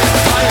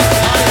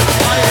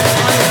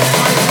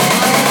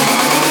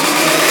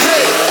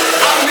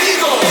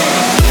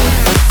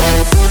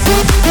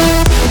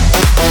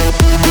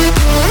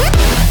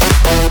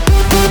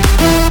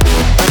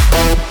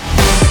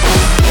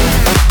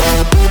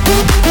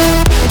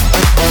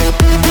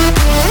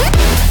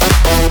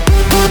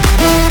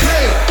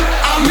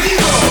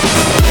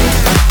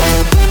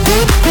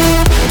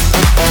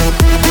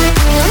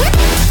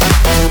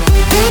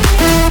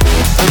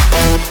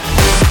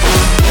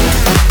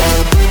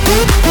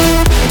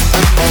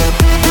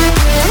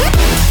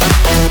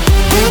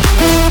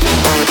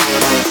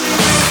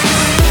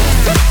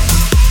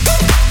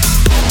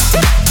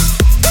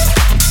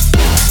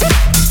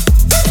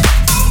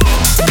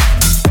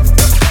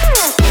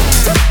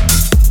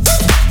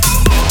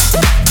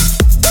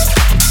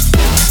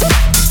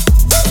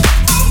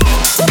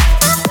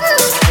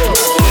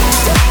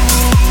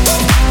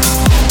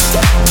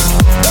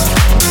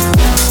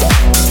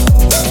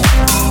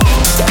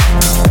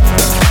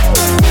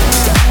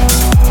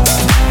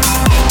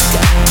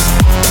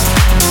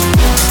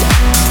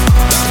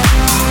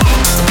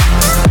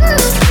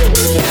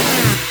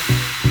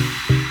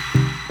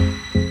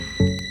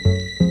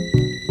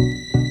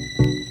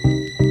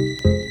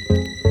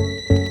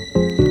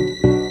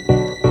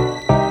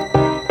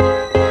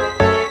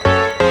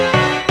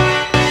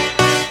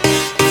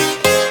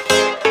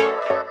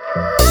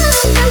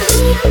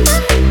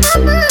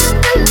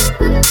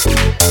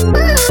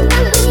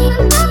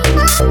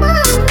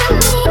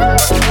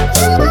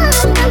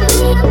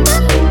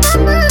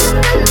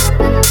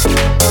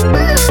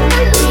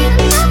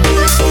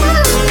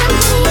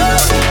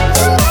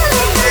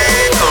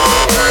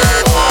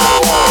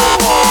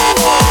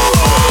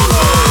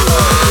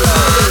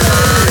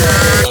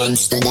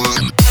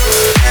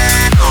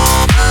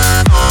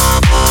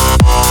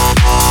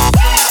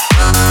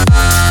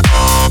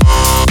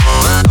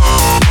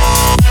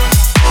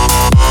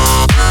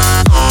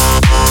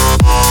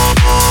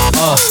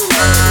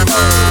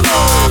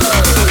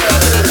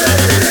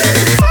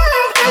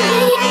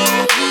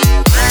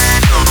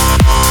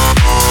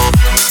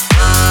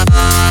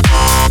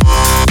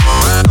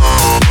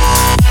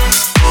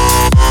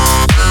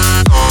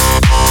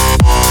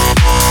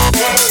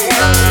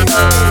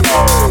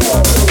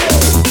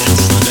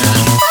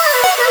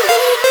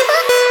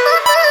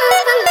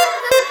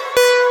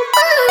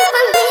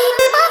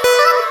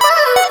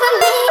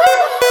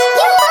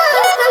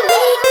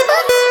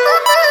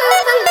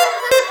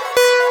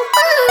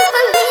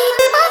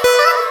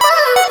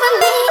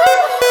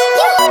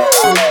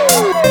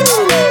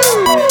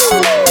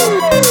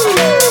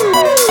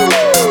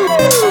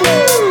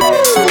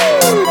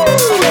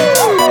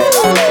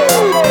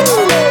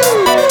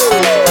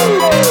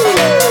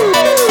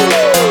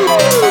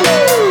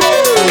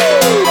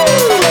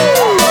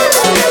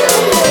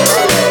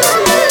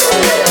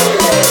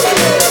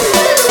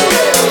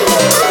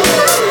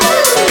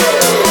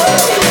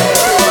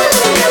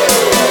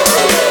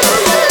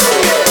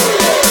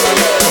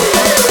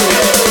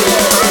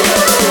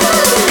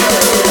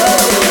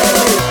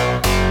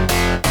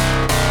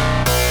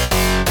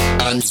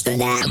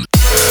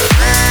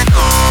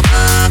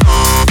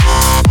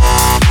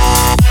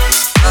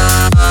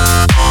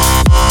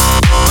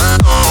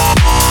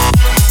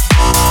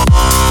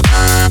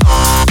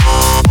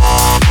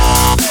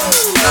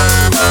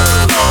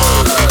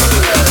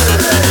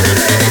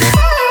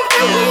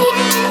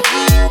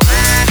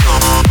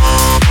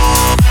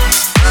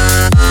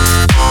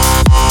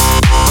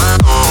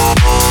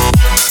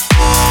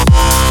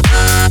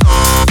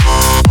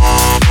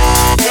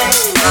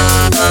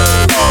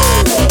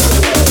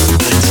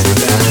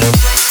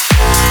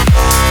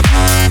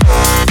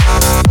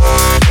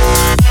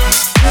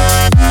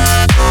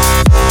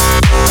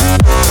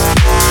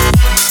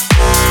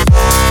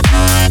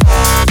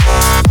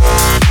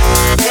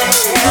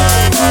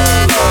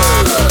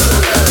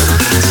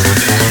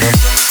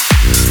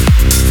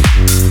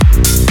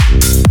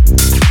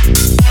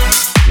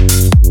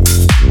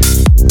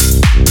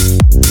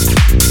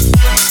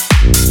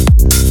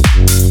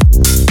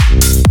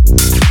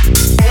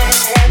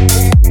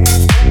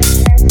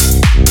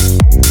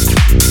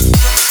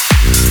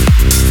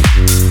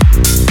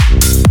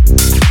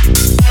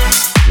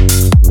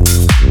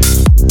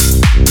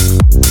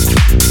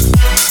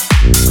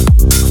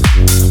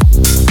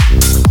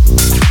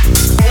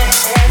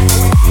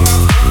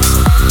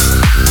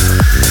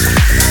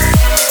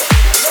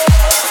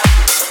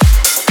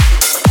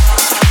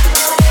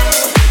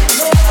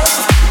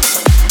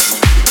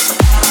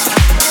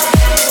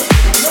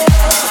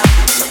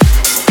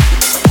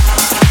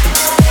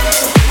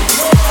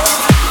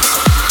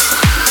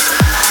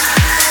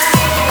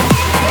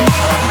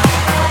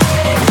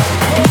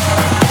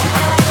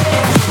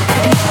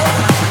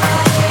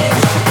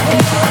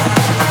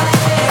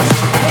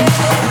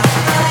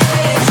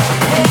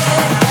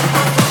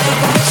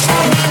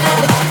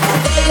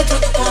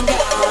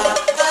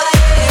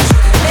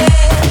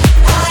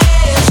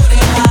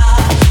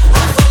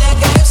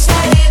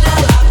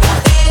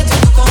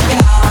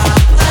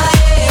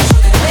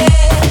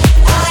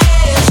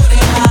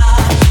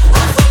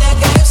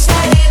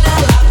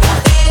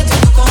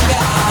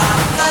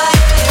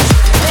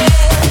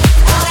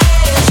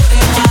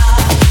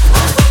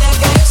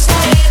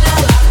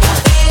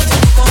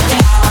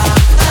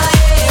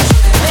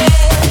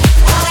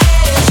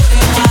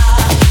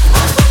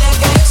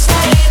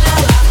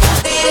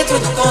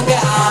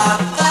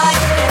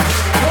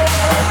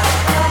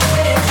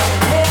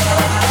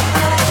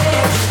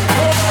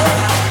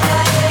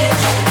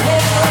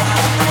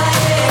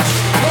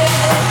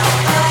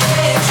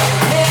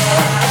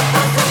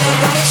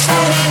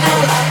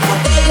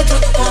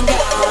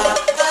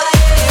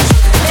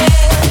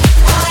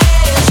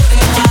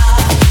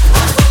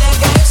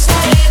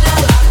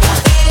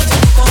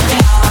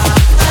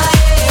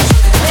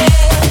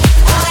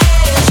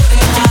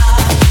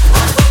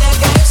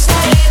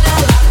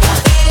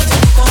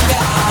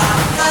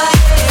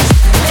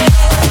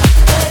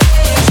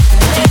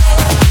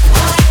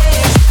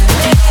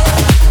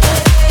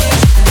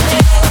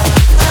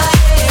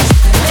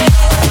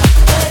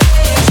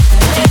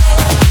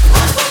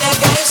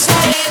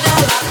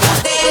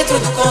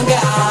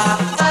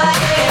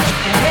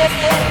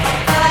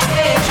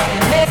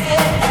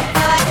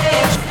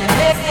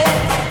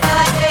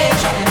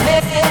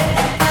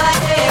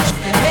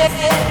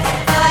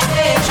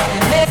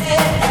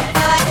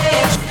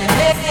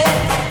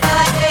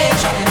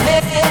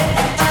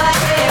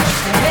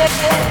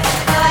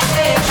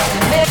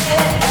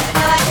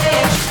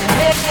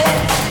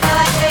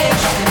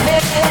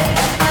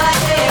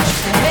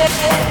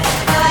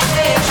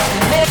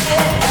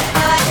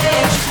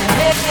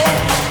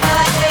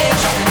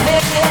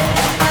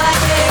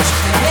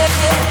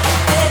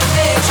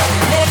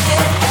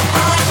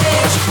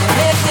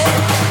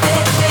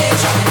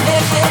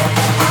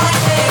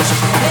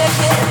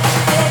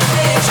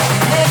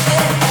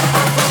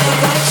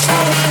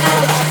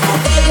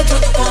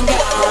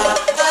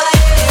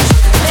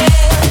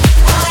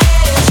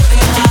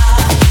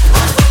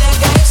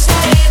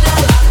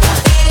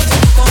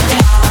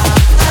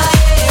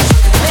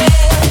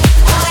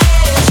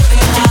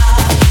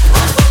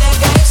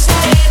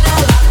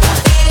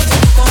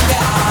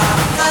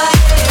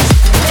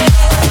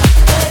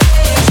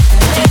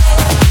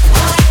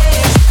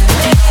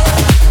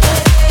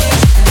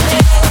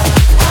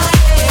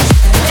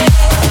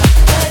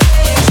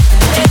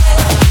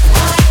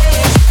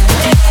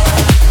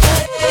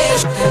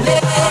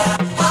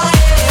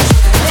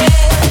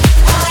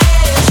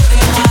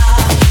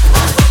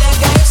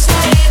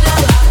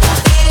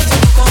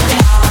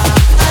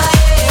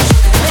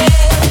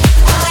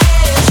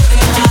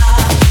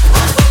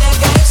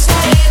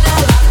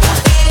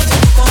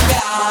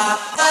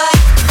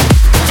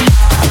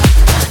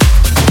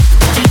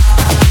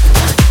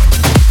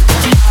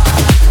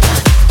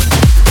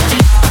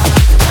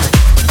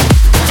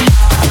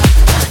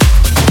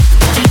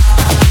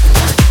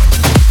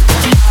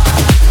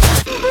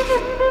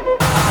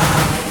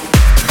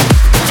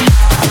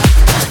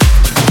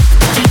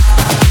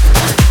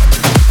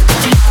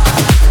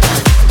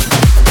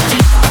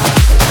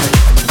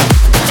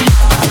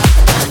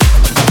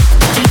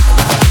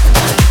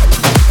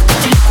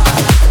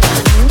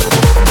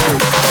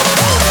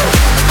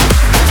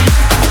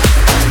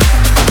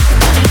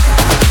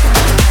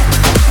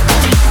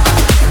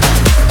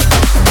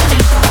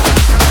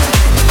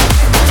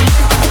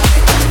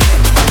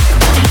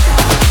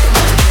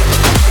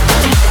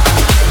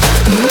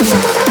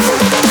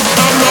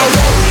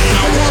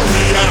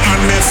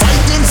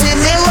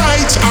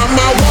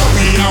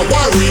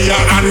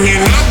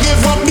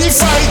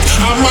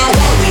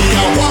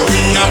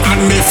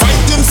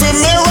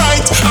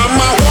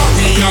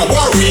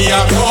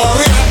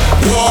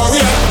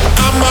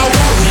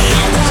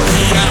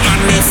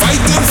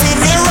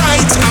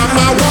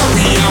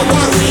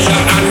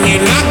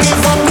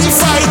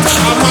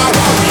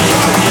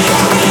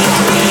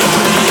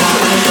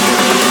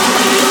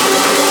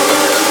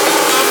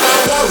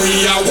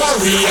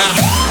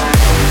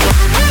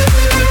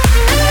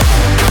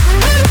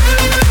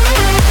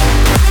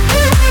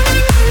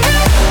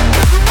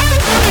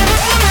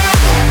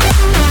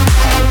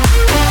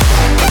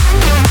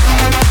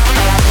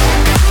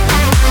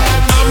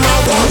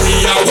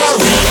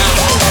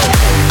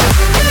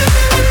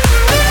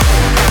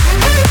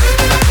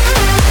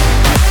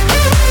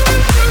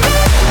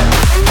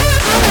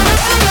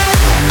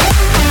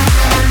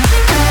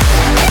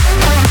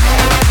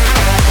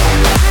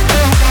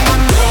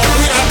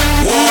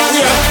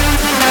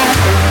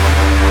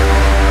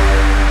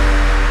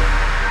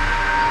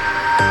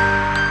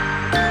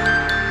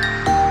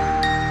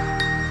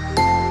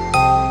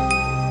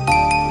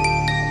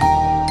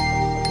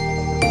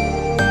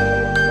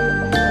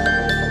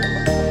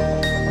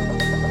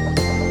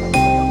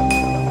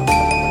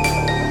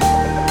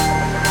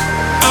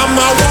 I'm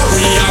a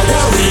warrior,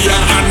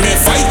 warrior, and they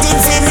fighting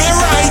for me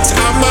right.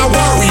 I'm a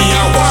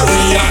warrior,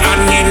 warrior,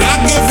 and they not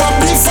give up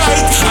the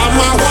fight. I'm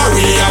a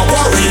warrior,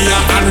 warrior,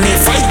 and they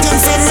fighting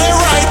for me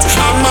right.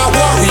 I'm a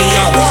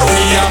warrior,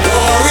 warrior,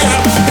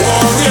 warrior,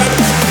 warrior.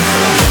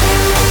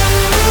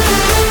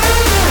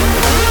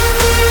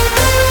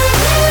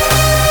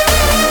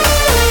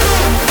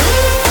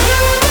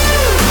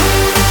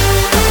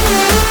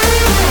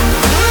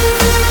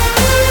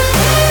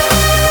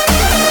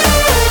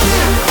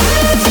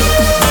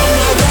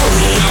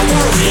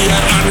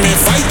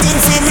 Fighting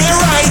for me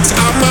right.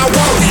 I'm a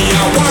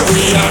warrior,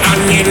 warrior,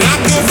 and me not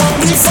give up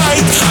the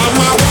fight.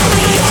 I'm a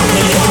warrior,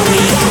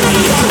 warrior,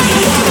 warrior,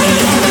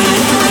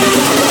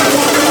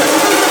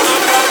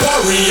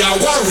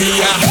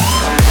 warrior.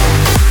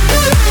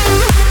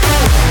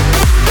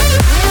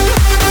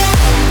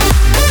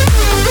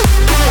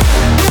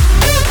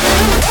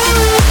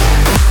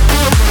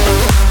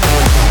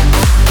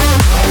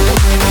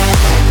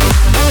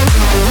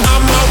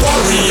 I'm a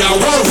warrior,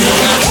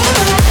 warrior.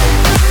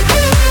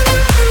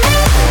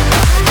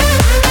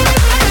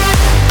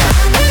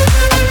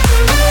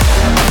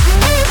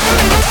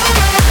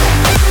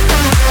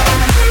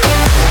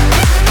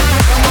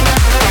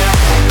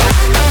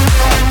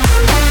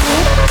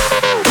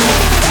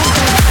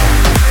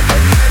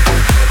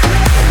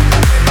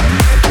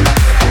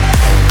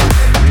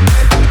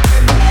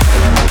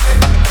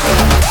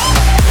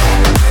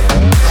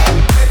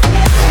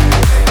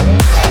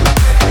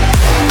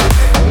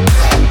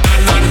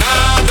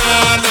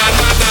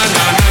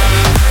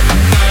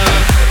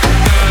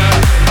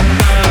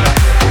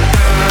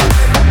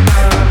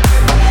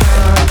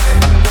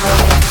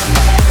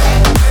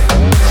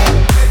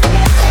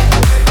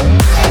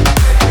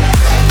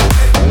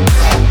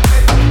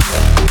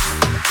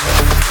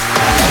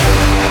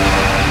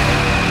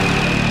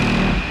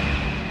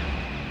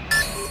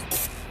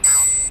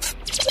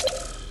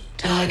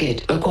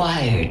 Target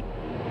acquired.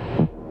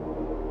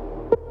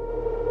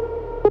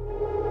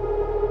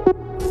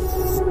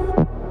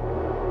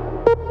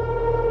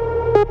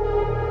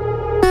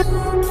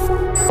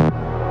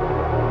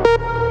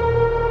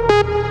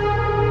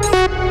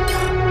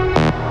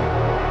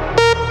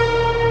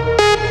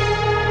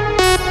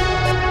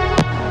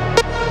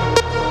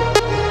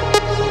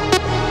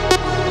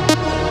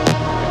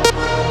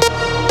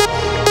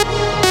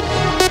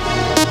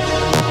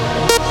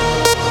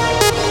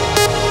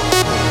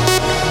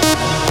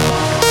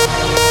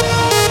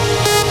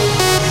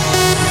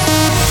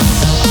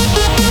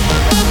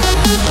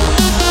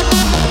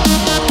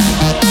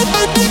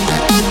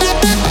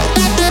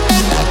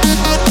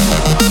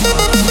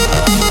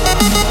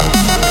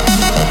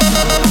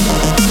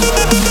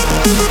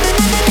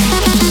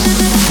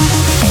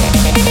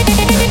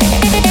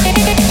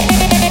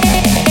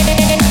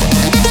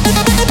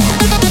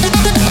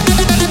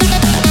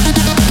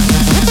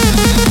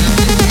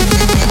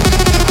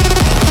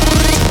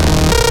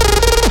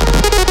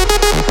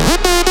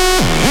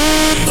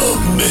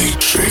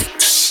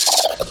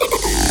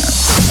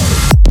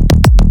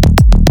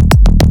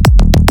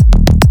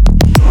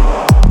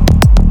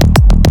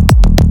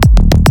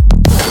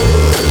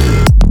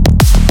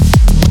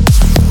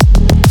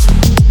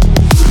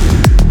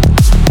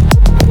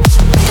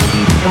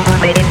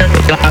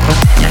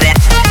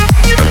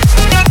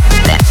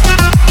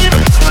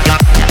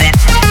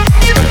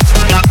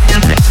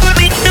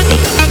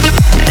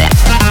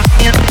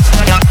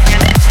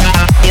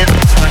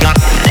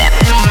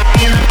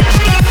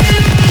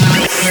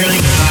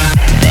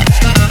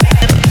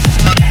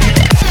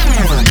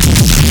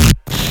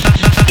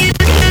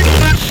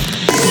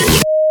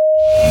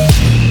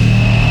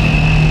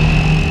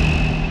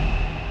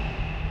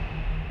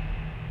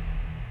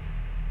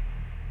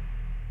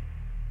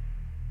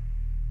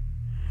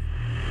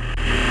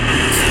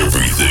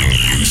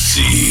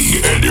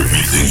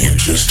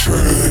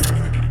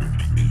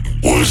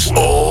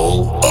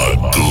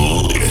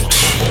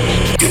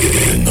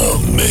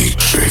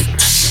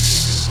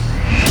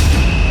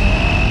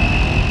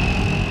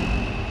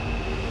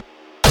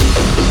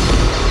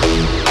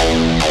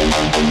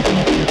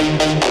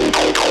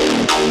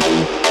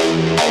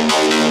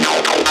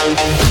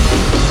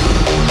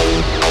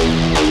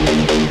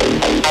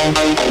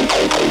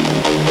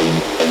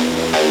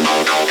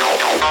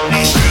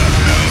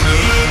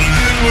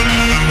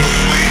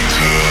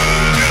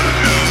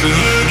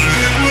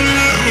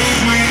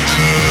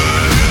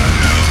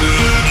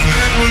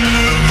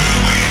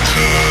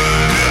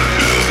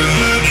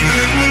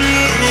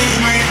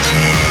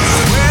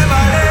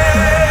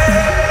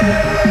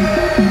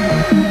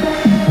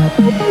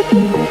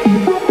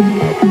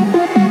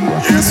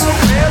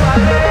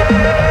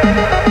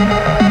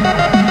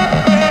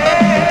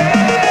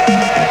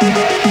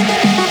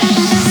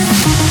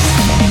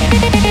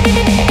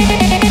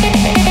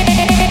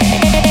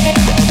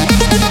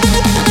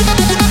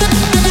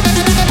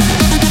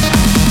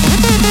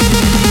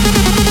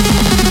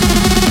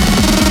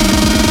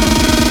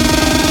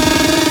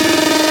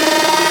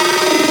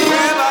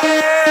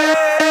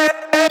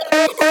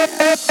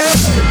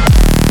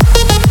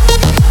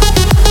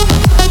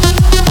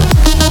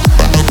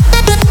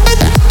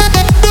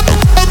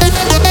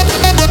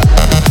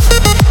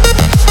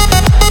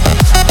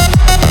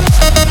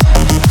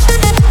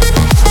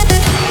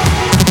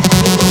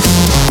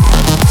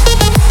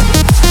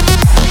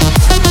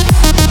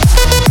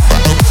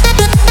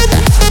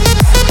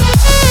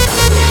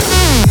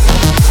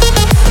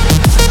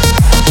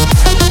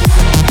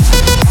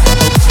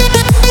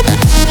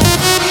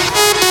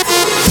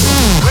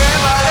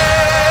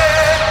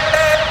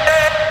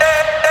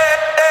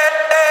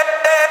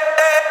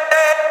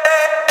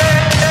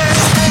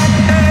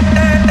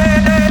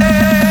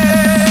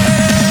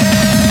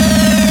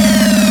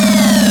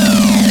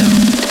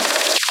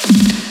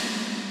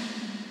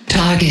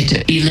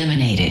 Target eliminated.